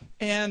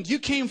And you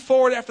came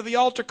forward after the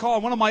altar call,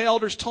 and one of my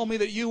elders told me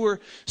that you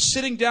were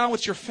sitting down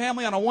with your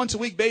family on a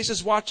once-a-week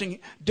basis watching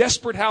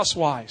Desperate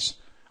Housewives.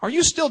 Are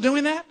you still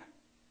doing that?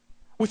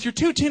 With your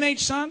 2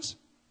 teenage sons?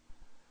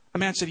 The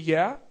man said,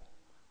 yeah. And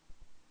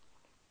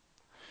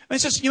he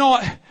says,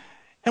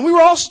 and we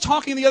were also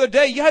talking the other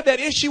day, you had that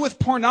issue with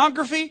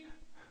pornography.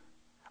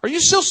 Are you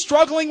still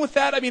struggling with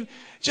that? I'm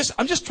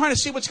just trying to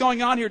see what's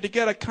going on here to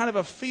get a kind of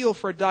a feel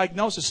for a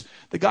diagnosis.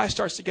 The guy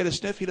starts to get a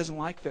sniff. He doesn't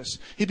like this.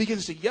 He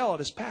begins to yell at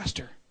his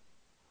pastor.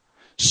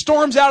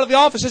 Storms out of the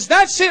office, says,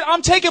 that's it.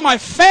 I'm taking my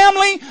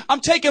family. I'm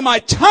taking my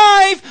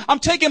tithe. I'm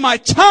taking my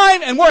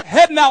time, and we're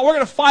heading out. We're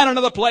going to find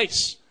another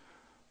place.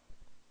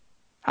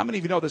 How many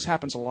of you know this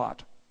happens a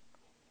lot?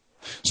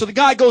 So the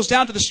guy goes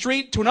down to the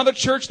street to another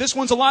church. This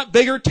one's a lot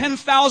bigger,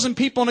 10,000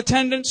 people in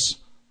attendance.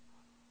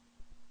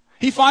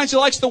 He finds he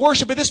likes the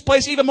worship at this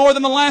place even more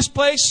than the last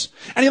place.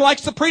 And he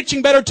likes the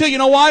preaching better too. You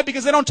know why?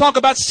 Because they don't talk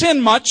about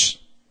sin much.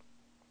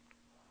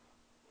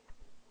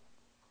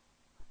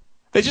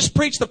 They just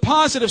preach the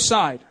positive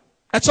side.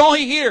 That's all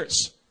he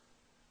hears.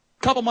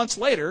 A couple months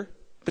later,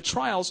 the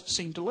trials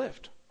seem to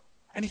lift.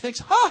 And he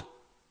thinks,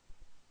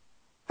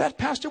 that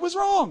pastor was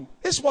wrong.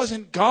 This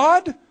wasn't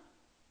God.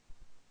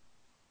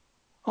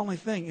 Only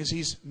thing is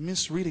he's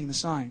misreading the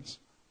signs.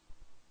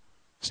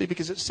 See,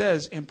 because it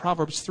says in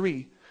Proverbs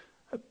 3,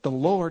 the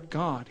Lord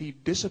God, He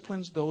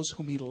disciplines those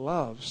whom He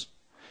loves,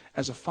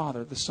 as a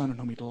father the son in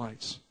whom He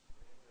delights.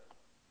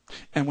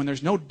 And when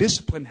there's no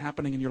discipline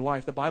happening in your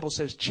life, the Bible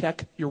says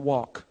check your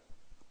walk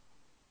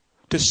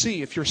to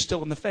see if you're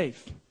still in the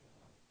faith.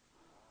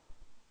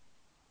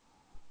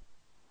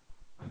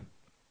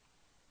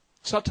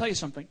 So I'll tell you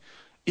something.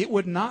 It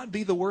would not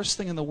be the worst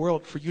thing in the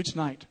world for you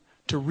tonight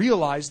to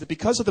realize that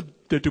because of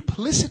the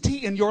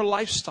duplicity in your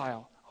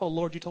lifestyle. Oh,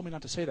 Lord, you told me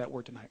not to say that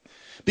word tonight.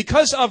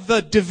 Because of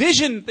the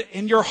division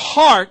in your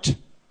heart,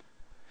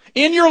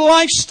 in your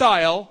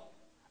lifestyle,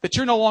 that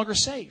you're no longer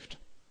saved.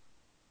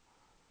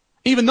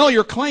 Even though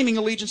you're claiming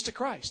allegiance to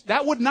Christ.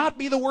 That would not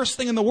be the worst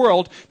thing in the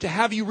world to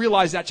have you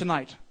realize that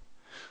tonight.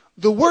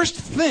 The worst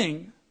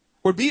thing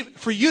would be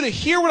for you to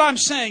hear what I'm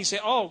saying, say,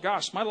 oh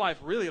gosh, my life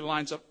really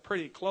lines up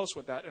pretty close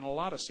with that in a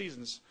lot of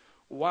seasons.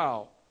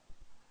 Wow.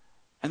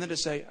 And then to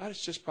say, oh,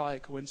 it's just probably a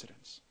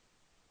coincidence.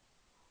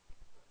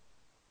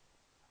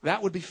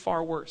 That would be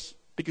far worse.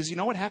 Because you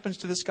know what happens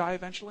to this guy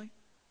eventually?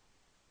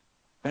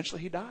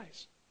 Eventually he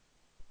dies.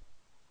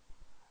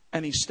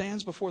 And he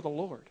stands before the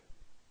Lord.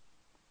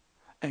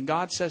 And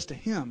God says to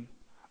him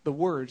the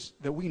words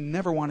that we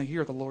never want to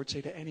hear the Lord say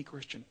to any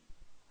Christian.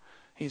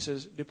 He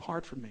says,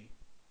 depart from me,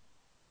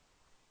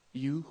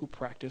 you who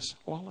practice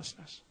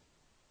lawlessness.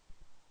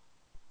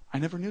 I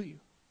never knew you.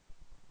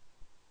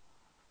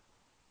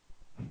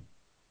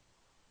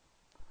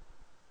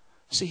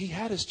 See, he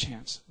had his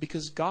chance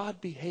because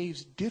God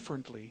behaves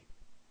differently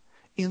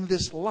in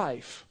this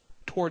life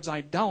towards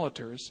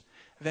idolaters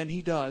than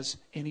He does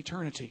in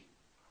eternity.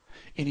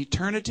 In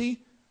eternity,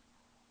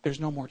 there's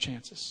no more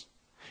chances.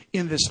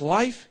 In this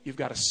life, you've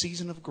got a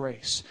season of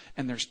grace,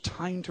 and there's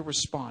time to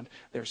respond.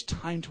 There's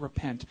time to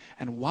repent.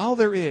 And while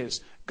there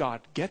is,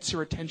 God gets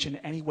your attention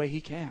any way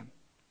He can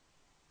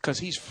because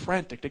He's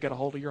frantic to get a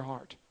hold of your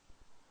heart.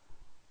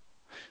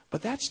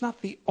 But that's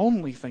not the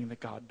only thing that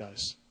God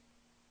does.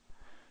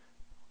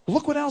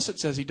 Look what else it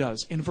says He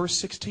does in verse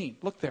 16.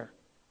 Look there.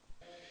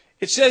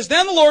 It says,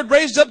 then the Lord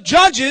raised up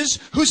judges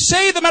who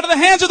saved them out of the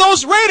hands of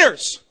those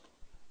raiders.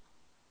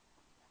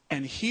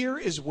 And here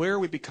is where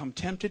we become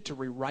tempted to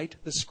rewrite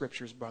the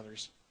Scriptures,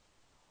 brothers.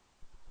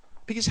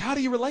 Because how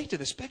do you relate to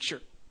this picture?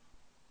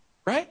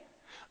 Right?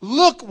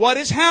 Look what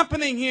is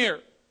happening here.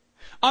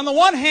 On the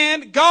one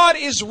hand, God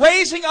is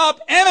raising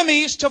up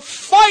enemies to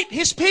fight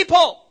His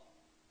people.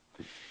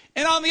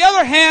 And on the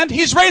other hand,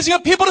 He's raising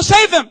up people to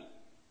save them.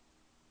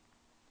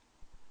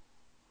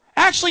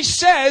 Actually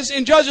says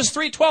in Judges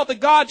 3:12 that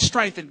God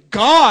strengthened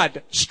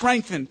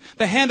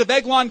the hand of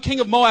Eglon,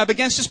 king of Moab,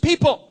 against his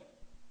people.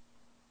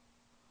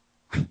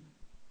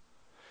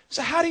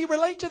 So how do you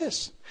relate to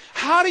this?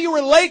 How do you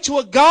relate to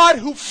a God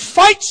who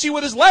fights you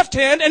with His left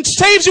hand and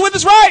saves you with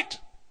His right?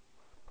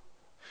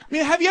 I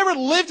mean, have you ever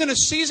lived in a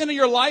season of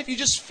your life you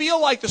just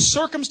feel like the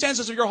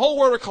circumstances of your whole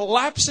world are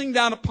collapsing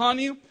down upon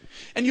you?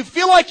 And you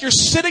feel like you're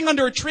sitting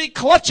under a tree,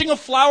 clutching a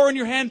flower in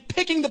your hand,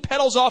 picking the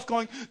petals off,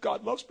 going,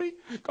 God loves me,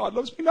 God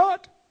loves me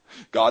not.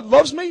 God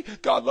loves me,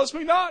 God loves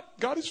me not.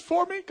 God is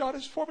for me, God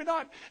is for me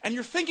not. And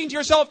you're thinking to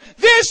yourself,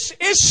 this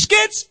is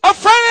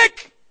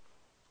schizophrenic.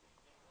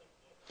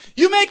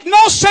 You make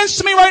no sense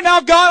to me right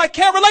now, God. I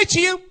can't relate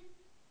to you.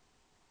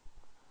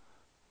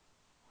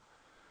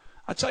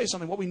 I'll tell you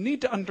something. What we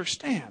need to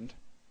understand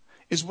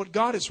is what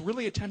God is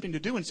really attempting to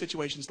do in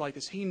situations like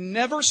this. He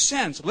never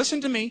sends,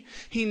 listen to me,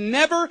 He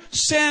never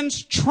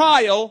sends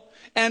trial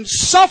and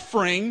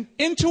suffering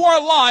into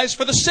our lives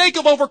for the sake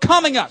of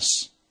overcoming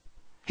us.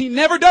 He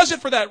never does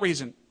it for that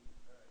reason.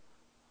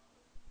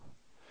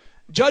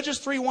 Judges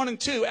 3:1 and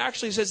 2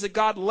 actually says that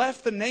God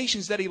left the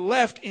nations that He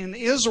left in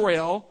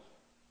Israel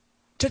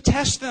to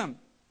test them.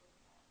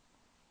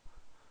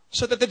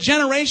 so that the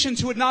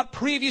generations who had not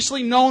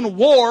previously known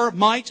war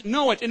might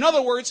know it. In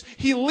other words,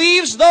 He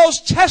leaves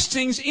those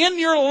testings in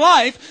your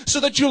life so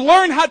that you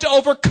learn how to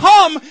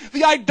overcome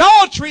the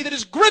idolatry that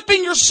is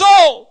gripping your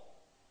soul.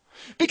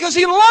 Because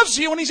He loves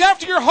you and He's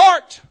after your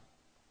heart.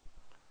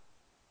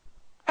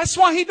 That's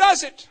why He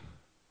does it.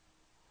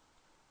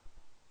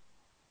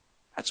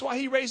 That's why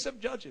He raised up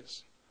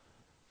judges.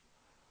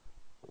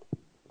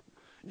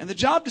 And the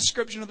job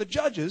description of the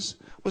judges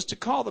was to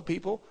call the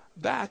people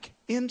back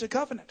into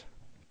covenant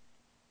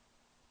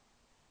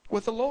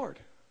with the Lord,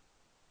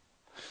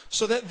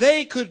 so that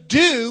they could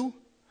do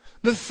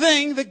the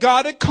thing that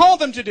God had called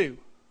them to do,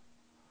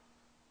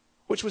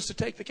 which was to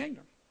take the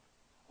kingdom.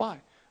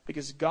 Why?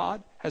 Because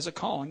God has a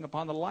calling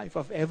upon the life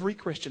of every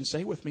Christian,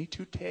 say with me,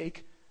 to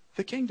take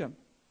the kingdom.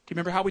 Do you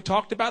remember how we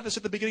talked about this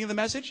at the beginning of the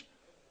message?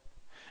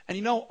 And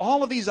you know,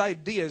 all of these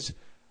ideas,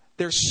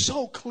 they're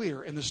so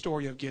clear in the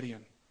story of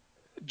Gideon.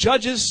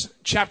 Judges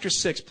chapter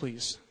 6,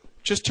 please.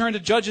 Just turn to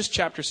Judges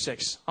chapter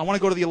 6. I want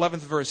to go to the 11th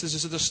verse. This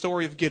is the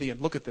story of Gideon.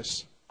 Look at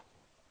this.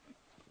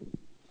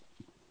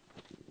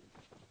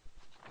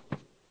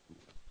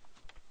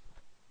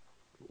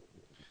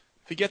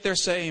 If you get there,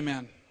 say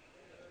amen.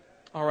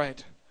 All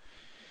right.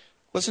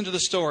 Listen to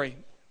the story.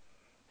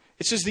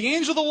 It says, the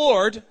angel of the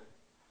Lord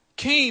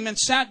came and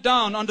sat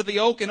down under the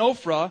oak in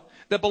Ophrah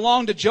that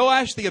belonged to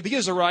Joash the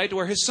Abiezrite,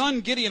 where his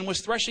son Gideon was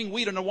threshing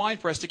wheat in a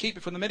winepress to keep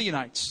it from the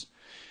Midianites.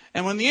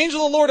 And when the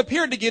angel of the Lord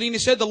appeared to Gideon, he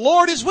said, the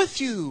Lord is with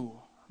you,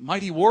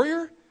 mighty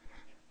warrior.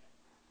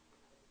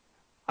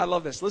 I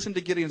love this. Listen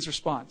to Gideon's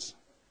response.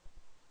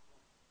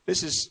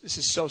 This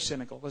is so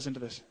cynical. Listen to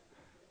this.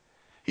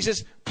 He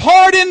says,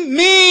 pardon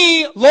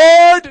me,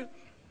 Lord.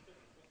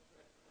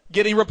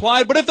 Gideon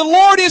replied, but if the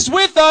Lord is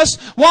with us,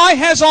 why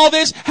has all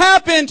this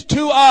happened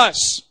to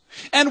us?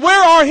 And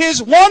where are His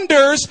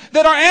wonders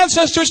that our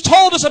ancestors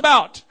told us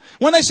about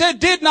when they said,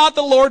 did not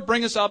the Lord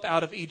bring us up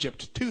out of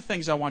Egypt? Two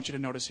things I want you to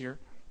notice here.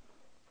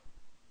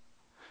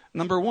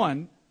 Number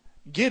one,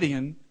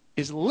 Gideon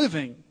is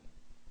living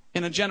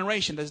in a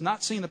generation that has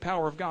not seen the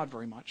power of God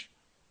very much.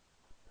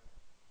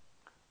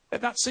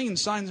 They've not seen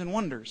signs and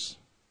wonders.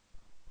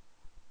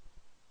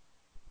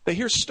 They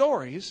hear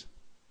stories,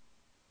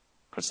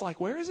 but it's like,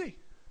 where is He?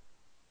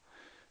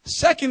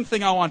 Second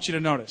thing I want you to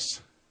notice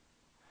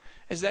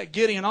is that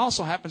Gideon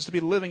also happens to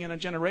be living in a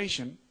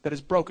generation that has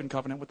broken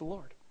covenant with the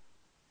Lord.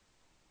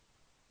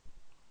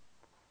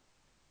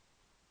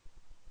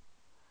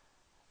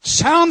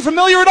 Sound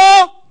familiar at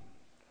all?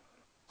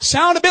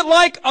 Sound a bit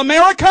like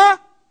America?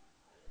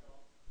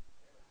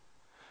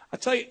 I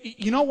tell you,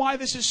 you know why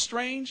this is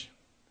strange?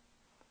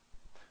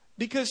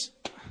 Because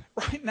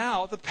right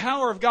now, the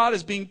power of God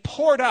is being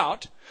poured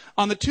out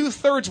on the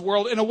 2/3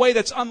 world in a way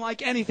that's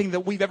unlike anything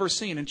that we've ever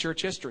seen in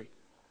church history.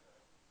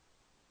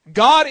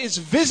 God is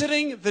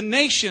visiting the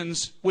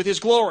nations with His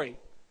glory.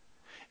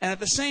 And at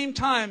the same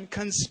time,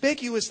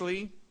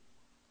 conspicuously,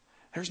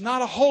 there's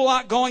not a whole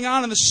lot going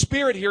on in the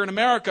spirit here in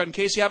America, in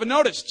case you haven't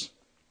noticed.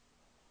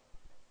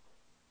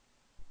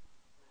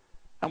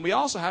 And we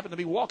also happen to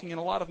be walking in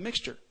a lot of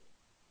mixture.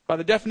 By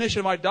the definition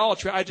of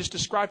idolatry I just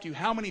described to you,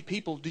 how many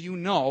people do you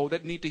know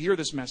that need to hear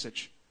this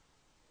message?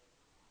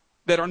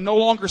 That are no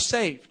longer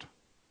saved?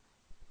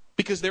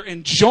 Because they're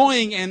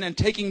enjoying and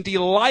taking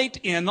delight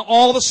in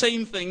all the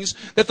same things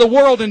that the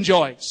world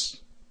enjoys.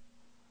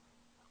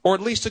 Or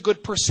at least a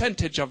good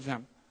percentage of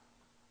them.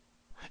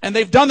 And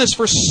they've done this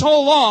for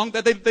so long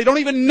that they don't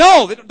even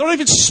know, they don't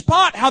even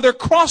spot how they're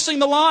crossing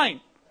the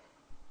line.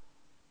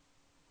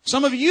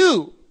 Some of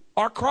you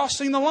are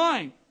crossing the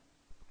line.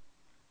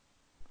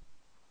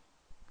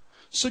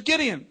 So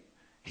Gideon,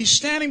 he's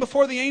standing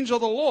before the angel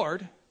of the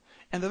Lord,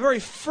 and the very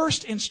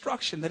first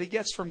instruction that he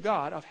gets from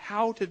God of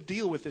how to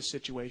deal with this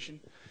situation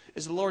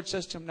is the Lord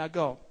says to him, now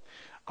go.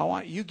 I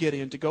want you,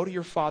 Gideon, to go to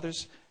your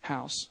father's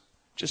house.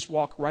 Just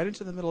walk right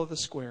into the middle of the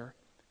square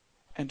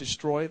and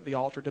destroy the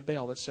altar to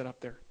Baal that's set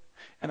up there.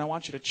 And I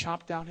want you to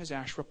chop down his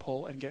Asherah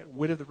pole and get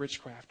rid of the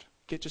witchcraft.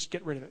 Just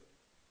get rid of it.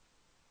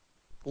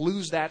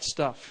 Lose that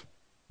stuff.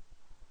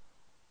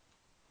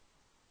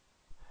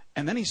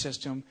 And then he says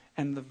to him,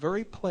 and the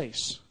very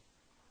place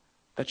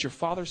that your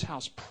father's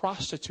house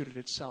prostituted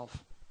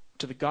itself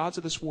to the gods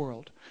of this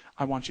world,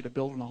 I want you to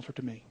build an altar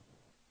to me.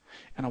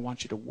 And I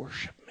want you to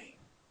worship me.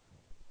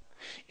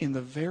 In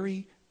the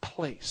very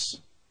place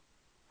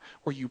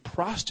where you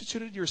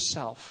prostituted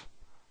yourself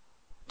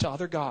to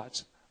other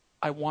gods,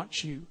 I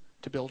want you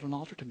to build an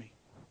altar to me.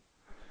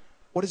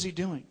 What is he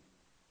doing?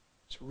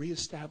 He's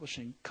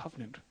reestablishing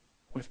covenant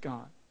with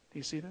God. Do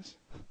you see this?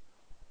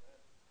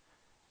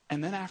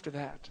 And then after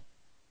that,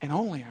 and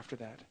only after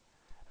that,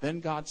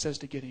 then God says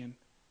to Gideon,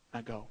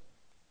 now go,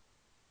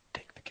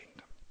 take the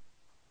kingdom.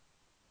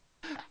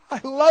 I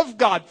love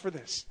God for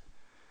this.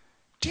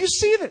 Do you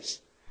see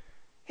this?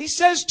 He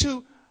says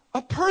to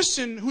a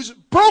person who's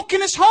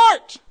broken his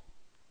heart,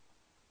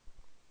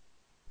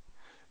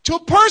 to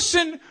a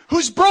person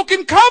who's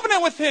broken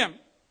covenant with him,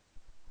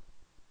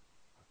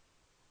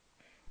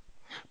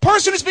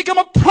 person who's become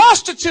a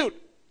prostitute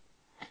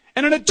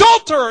and an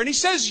adulterer, and he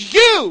says,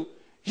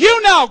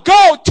 You now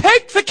go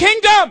take the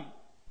kingdom.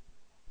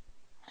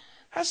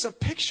 That's a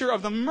picture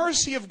of the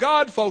mercy of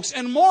God, folks.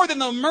 And more than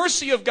the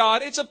mercy of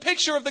God, it's a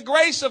picture of the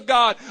grace of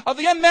God, of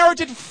the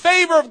unmerited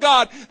favor of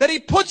God that He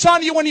puts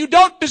on you when you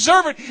don't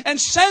deserve it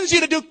and sends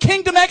you to do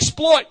kingdom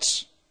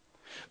exploits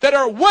that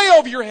are way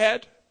over your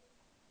head.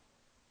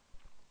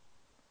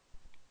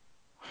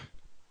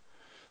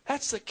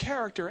 That's the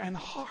character and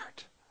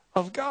heart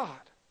of God.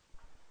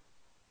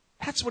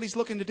 That's what He's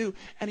looking to do.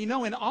 And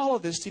in all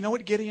of this, do you know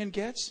what Gideon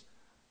gets?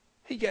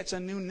 He gets a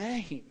new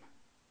name.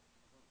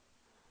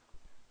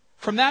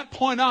 From that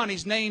point on,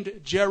 he's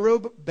named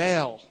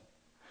Jerubbaal,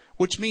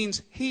 which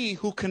means he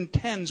who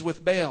contends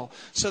with Baal.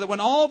 So that when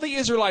all the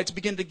Israelites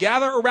begin to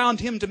gather around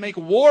him to make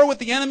war with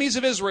the enemies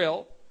of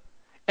Israel,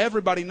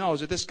 everybody knows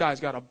that this guy's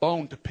got a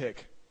bone to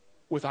pick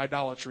with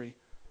idolatry.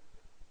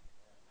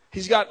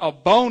 He's got a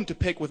bone to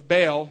pick with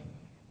Baal.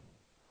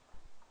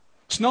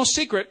 It's no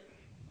secret.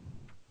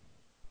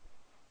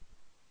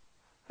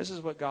 This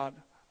is what God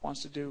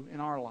wants to do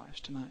in our lives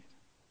tonight.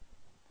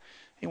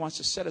 He wants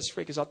to set us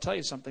free, because I'll tell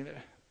you something.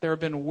 There have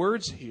been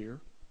words here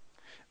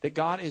that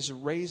God is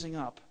raising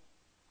up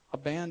a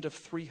band of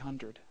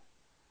 300,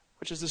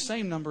 which is the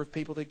same number of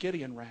people that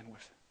Gideon ran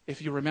with,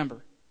 if you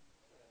remember.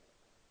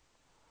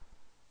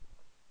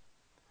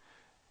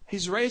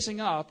 He's raising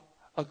up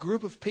a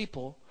group of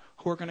people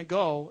who are going to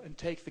go and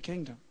take the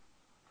kingdom.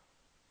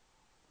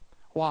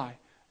 Why?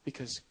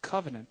 Because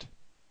covenant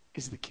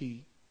is the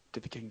key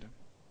to the kingdom.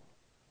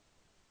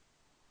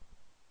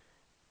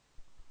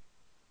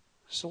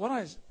 So what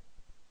I've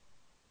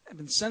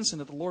been sensing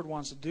that the Lord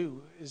wants to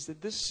do is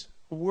that this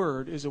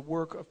word is a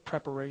work of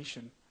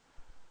preparation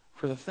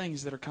for the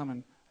things that are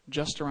coming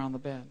just around the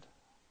bend.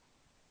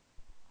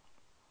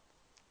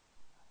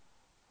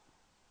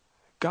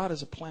 God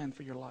has a plan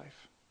for your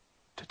life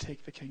to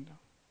take the kingdom.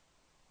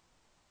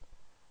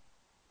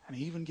 And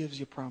He even gives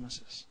you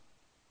promises.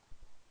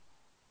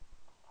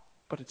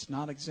 But it's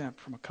not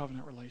exempt from a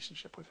covenant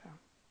relationship with Him.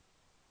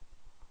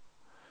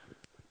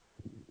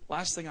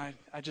 Last thing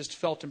I just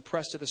felt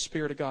impressed to the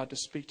Spirit of God to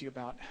speak to you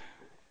about.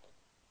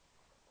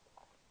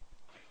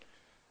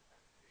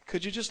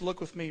 Could you just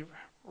look with me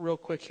real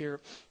quick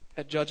here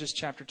at Judges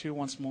chapter 2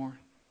 once more?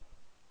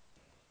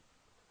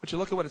 Would you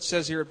look at what it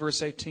says here at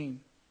verse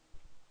 18?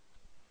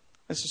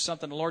 This is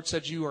something the Lord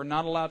said you are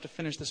not allowed to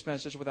finish this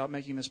message without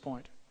making this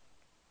point.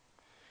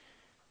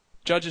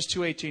 Judges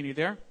 2:18, you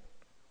there?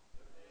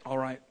 All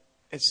right.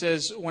 It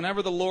says,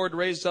 whenever the Lord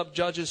raised up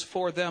judges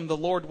for them, the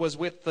Lord was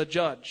with the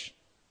judge.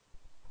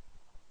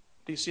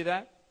 Do you see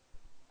that?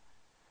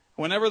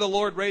 Whenever the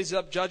Lord raised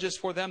up judges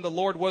for them, the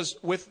Lord was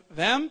with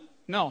them?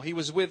 No, He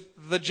was with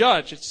the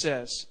judge, it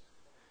says.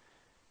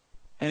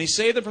 And He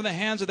saved them from the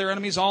hands of their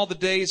enemies all the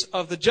days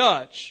of the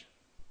judge.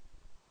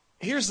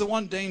 Here's the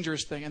one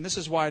dangerous thing, and this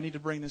is why I need to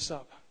bring this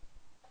up.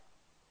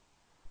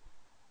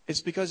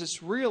 It's because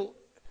it's real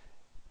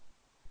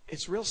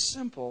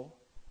simple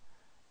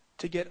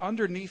to get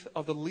underneath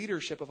of the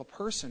leadership of a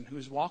person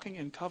who's walking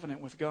in covenant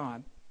with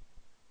God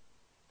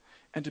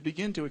and to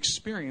begin to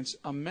experience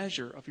a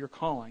measure of your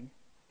calling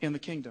in the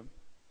kingdom.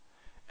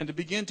 And to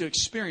begin to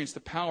experience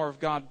the power of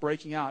God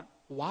breaking out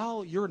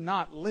while you're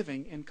not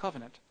living in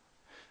covenant.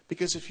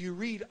 Because if you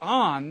read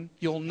on,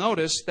 you'll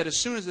notice that as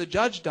soon as the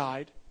judge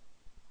died,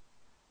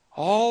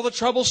 all the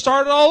trouble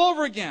started all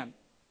over again.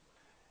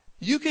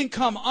 You can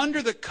come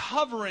under the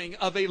covering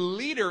of a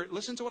leader,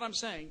 listen to what I'm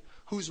saying,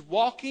 who's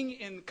walking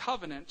in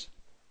covenant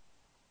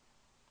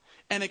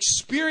and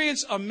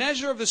experience a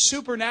measure of the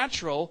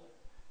supernatural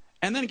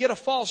and then get a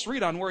false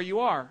read on where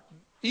you are,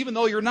 even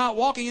though you're not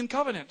walking in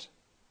covenant.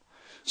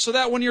 So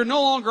that when you're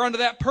no longer under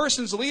that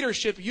person's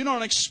leadership, you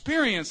don't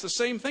experience the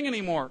same thing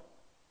anymore.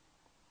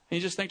 And you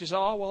just think to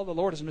yourself, oh, well, the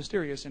Lord is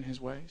mysterious in His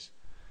ways.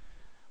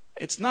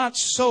 It's not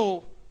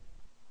so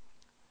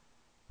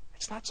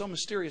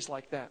mysterious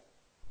like that.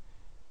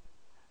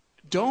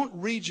 Don't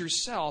read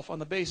yourself on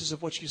the basis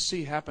of what you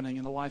see happening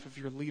in the life of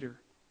your leader.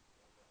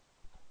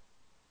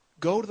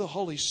 Go to the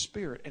Holy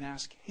Spirit and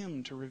ask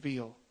Him to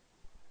reveal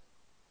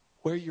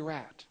where you're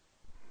at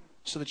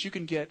so that you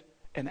can get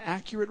an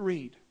accurate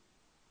read.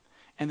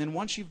 And then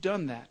once you've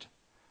done that,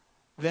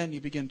 then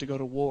you begin to go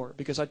to war.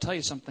 Because I tell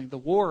you something, the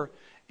war,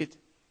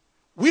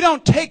 we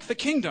don't take the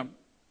kingdom.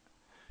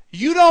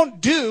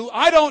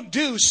 I don't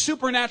do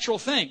supernatural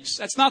things.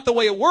 That's not the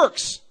way it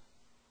works.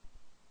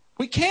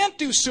 We can't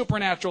do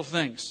supernatural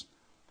things.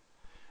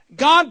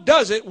 God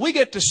does it. We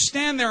get to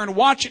stand there and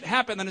watch it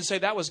happen and then say,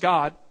 that was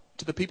God,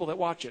 to the people that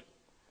watch it.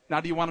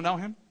 Now, do you want to know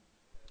Him?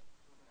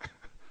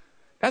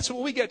 That's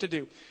what we get to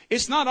do.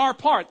 It's not our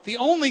part. The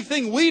only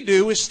thing we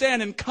do is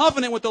stand in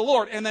covenant with the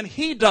Lord, and then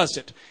He does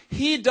it.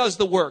 He does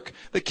the work.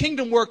 The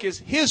kingdom work is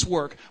His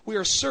work. We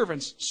are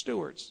servants,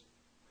 stewards.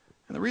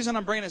 And the reason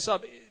I'm bringing this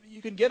up,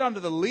 you can get under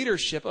the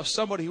leadership of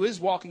somebody who is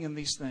walking in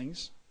these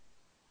things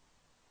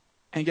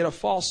and get a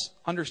false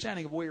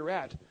understanding of where you're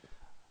at.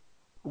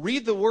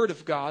 Read the Word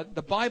of God.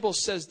 The Bible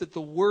says that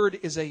the Word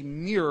is a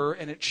mirror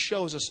and it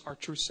shows us our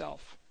true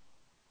self.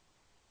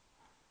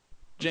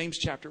 James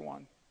chapter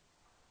 1.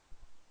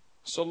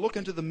 So look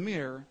into the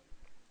mirror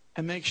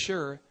and make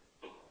sure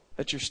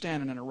that you're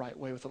standing in a right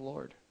way with the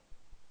Lord.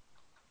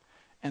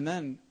 And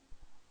then,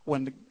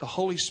 when the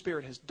Holy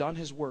Spirit has done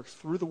His work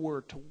through the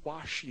Word to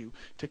wash you,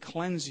 to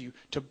cleanse you,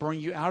 to bring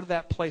you out of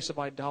that place of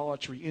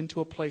idolatry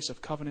into a place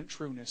of covenant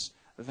trueness,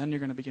 then you're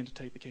going to begin to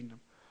take the kingdom.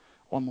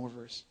 One more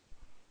verse.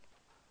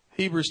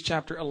 Hebrews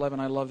chapter 11.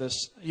 I love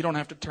this. You don't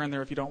have to turn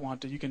there if you don't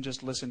want to. You can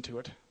just listen to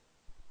it.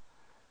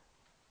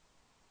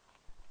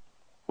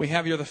 We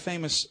have here the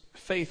famous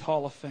Faith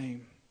Hall of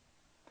Fame.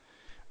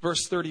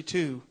 Verse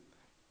 32.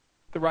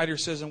 The writer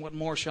says, "And what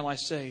more shall I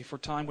say? For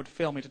time would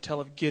fail me to tell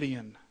of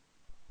Gideon."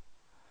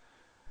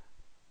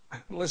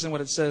 Listen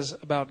what it says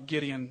about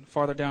Gideon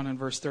farther down in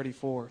verse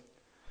 34.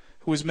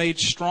 "Who was made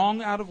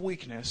strong out of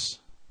weakness,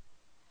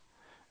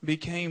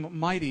 became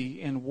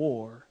mighty in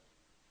war,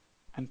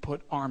 and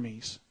put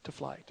armies to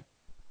flight."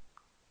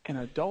 An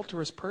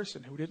adulterous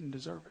person who didn't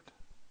deserve it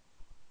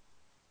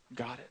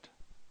got it.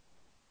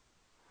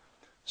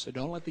 So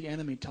don't let the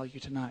enemy tell you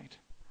tonight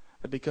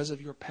that because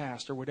of your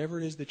past or whatever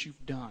it is that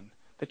you've done,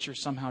 that you're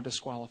somehow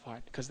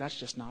disqualified, because that's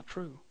just not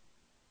true.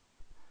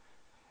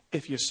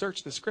 If you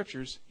search the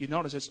Scriptures, you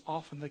notice it's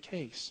often the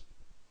case.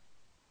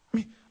 I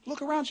mean,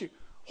 look around you.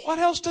 What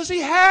else does He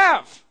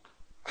have?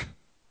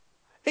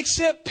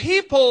 Except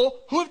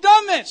people who have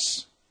done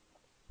this.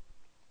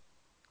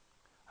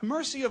 The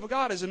mercy of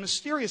God is a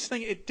mysterious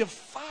thing. It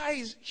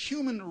defies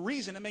human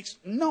reason. It makes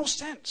no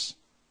sense.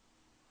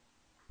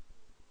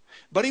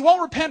 But He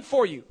won't repent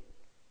for you.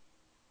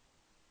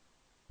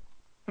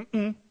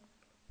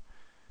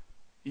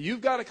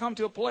 You've got to come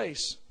to a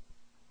place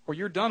where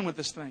you're done with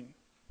this thing.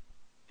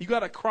 You've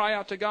got to cry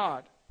out to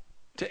God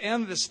to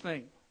end this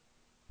thing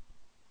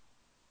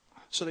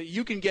so that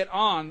you can get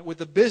on with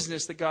the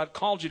business that God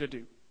called you to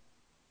do.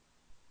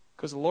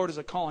 Because the Lord is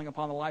a calling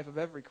upon the life of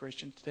every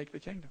Christian to take the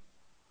kingdom.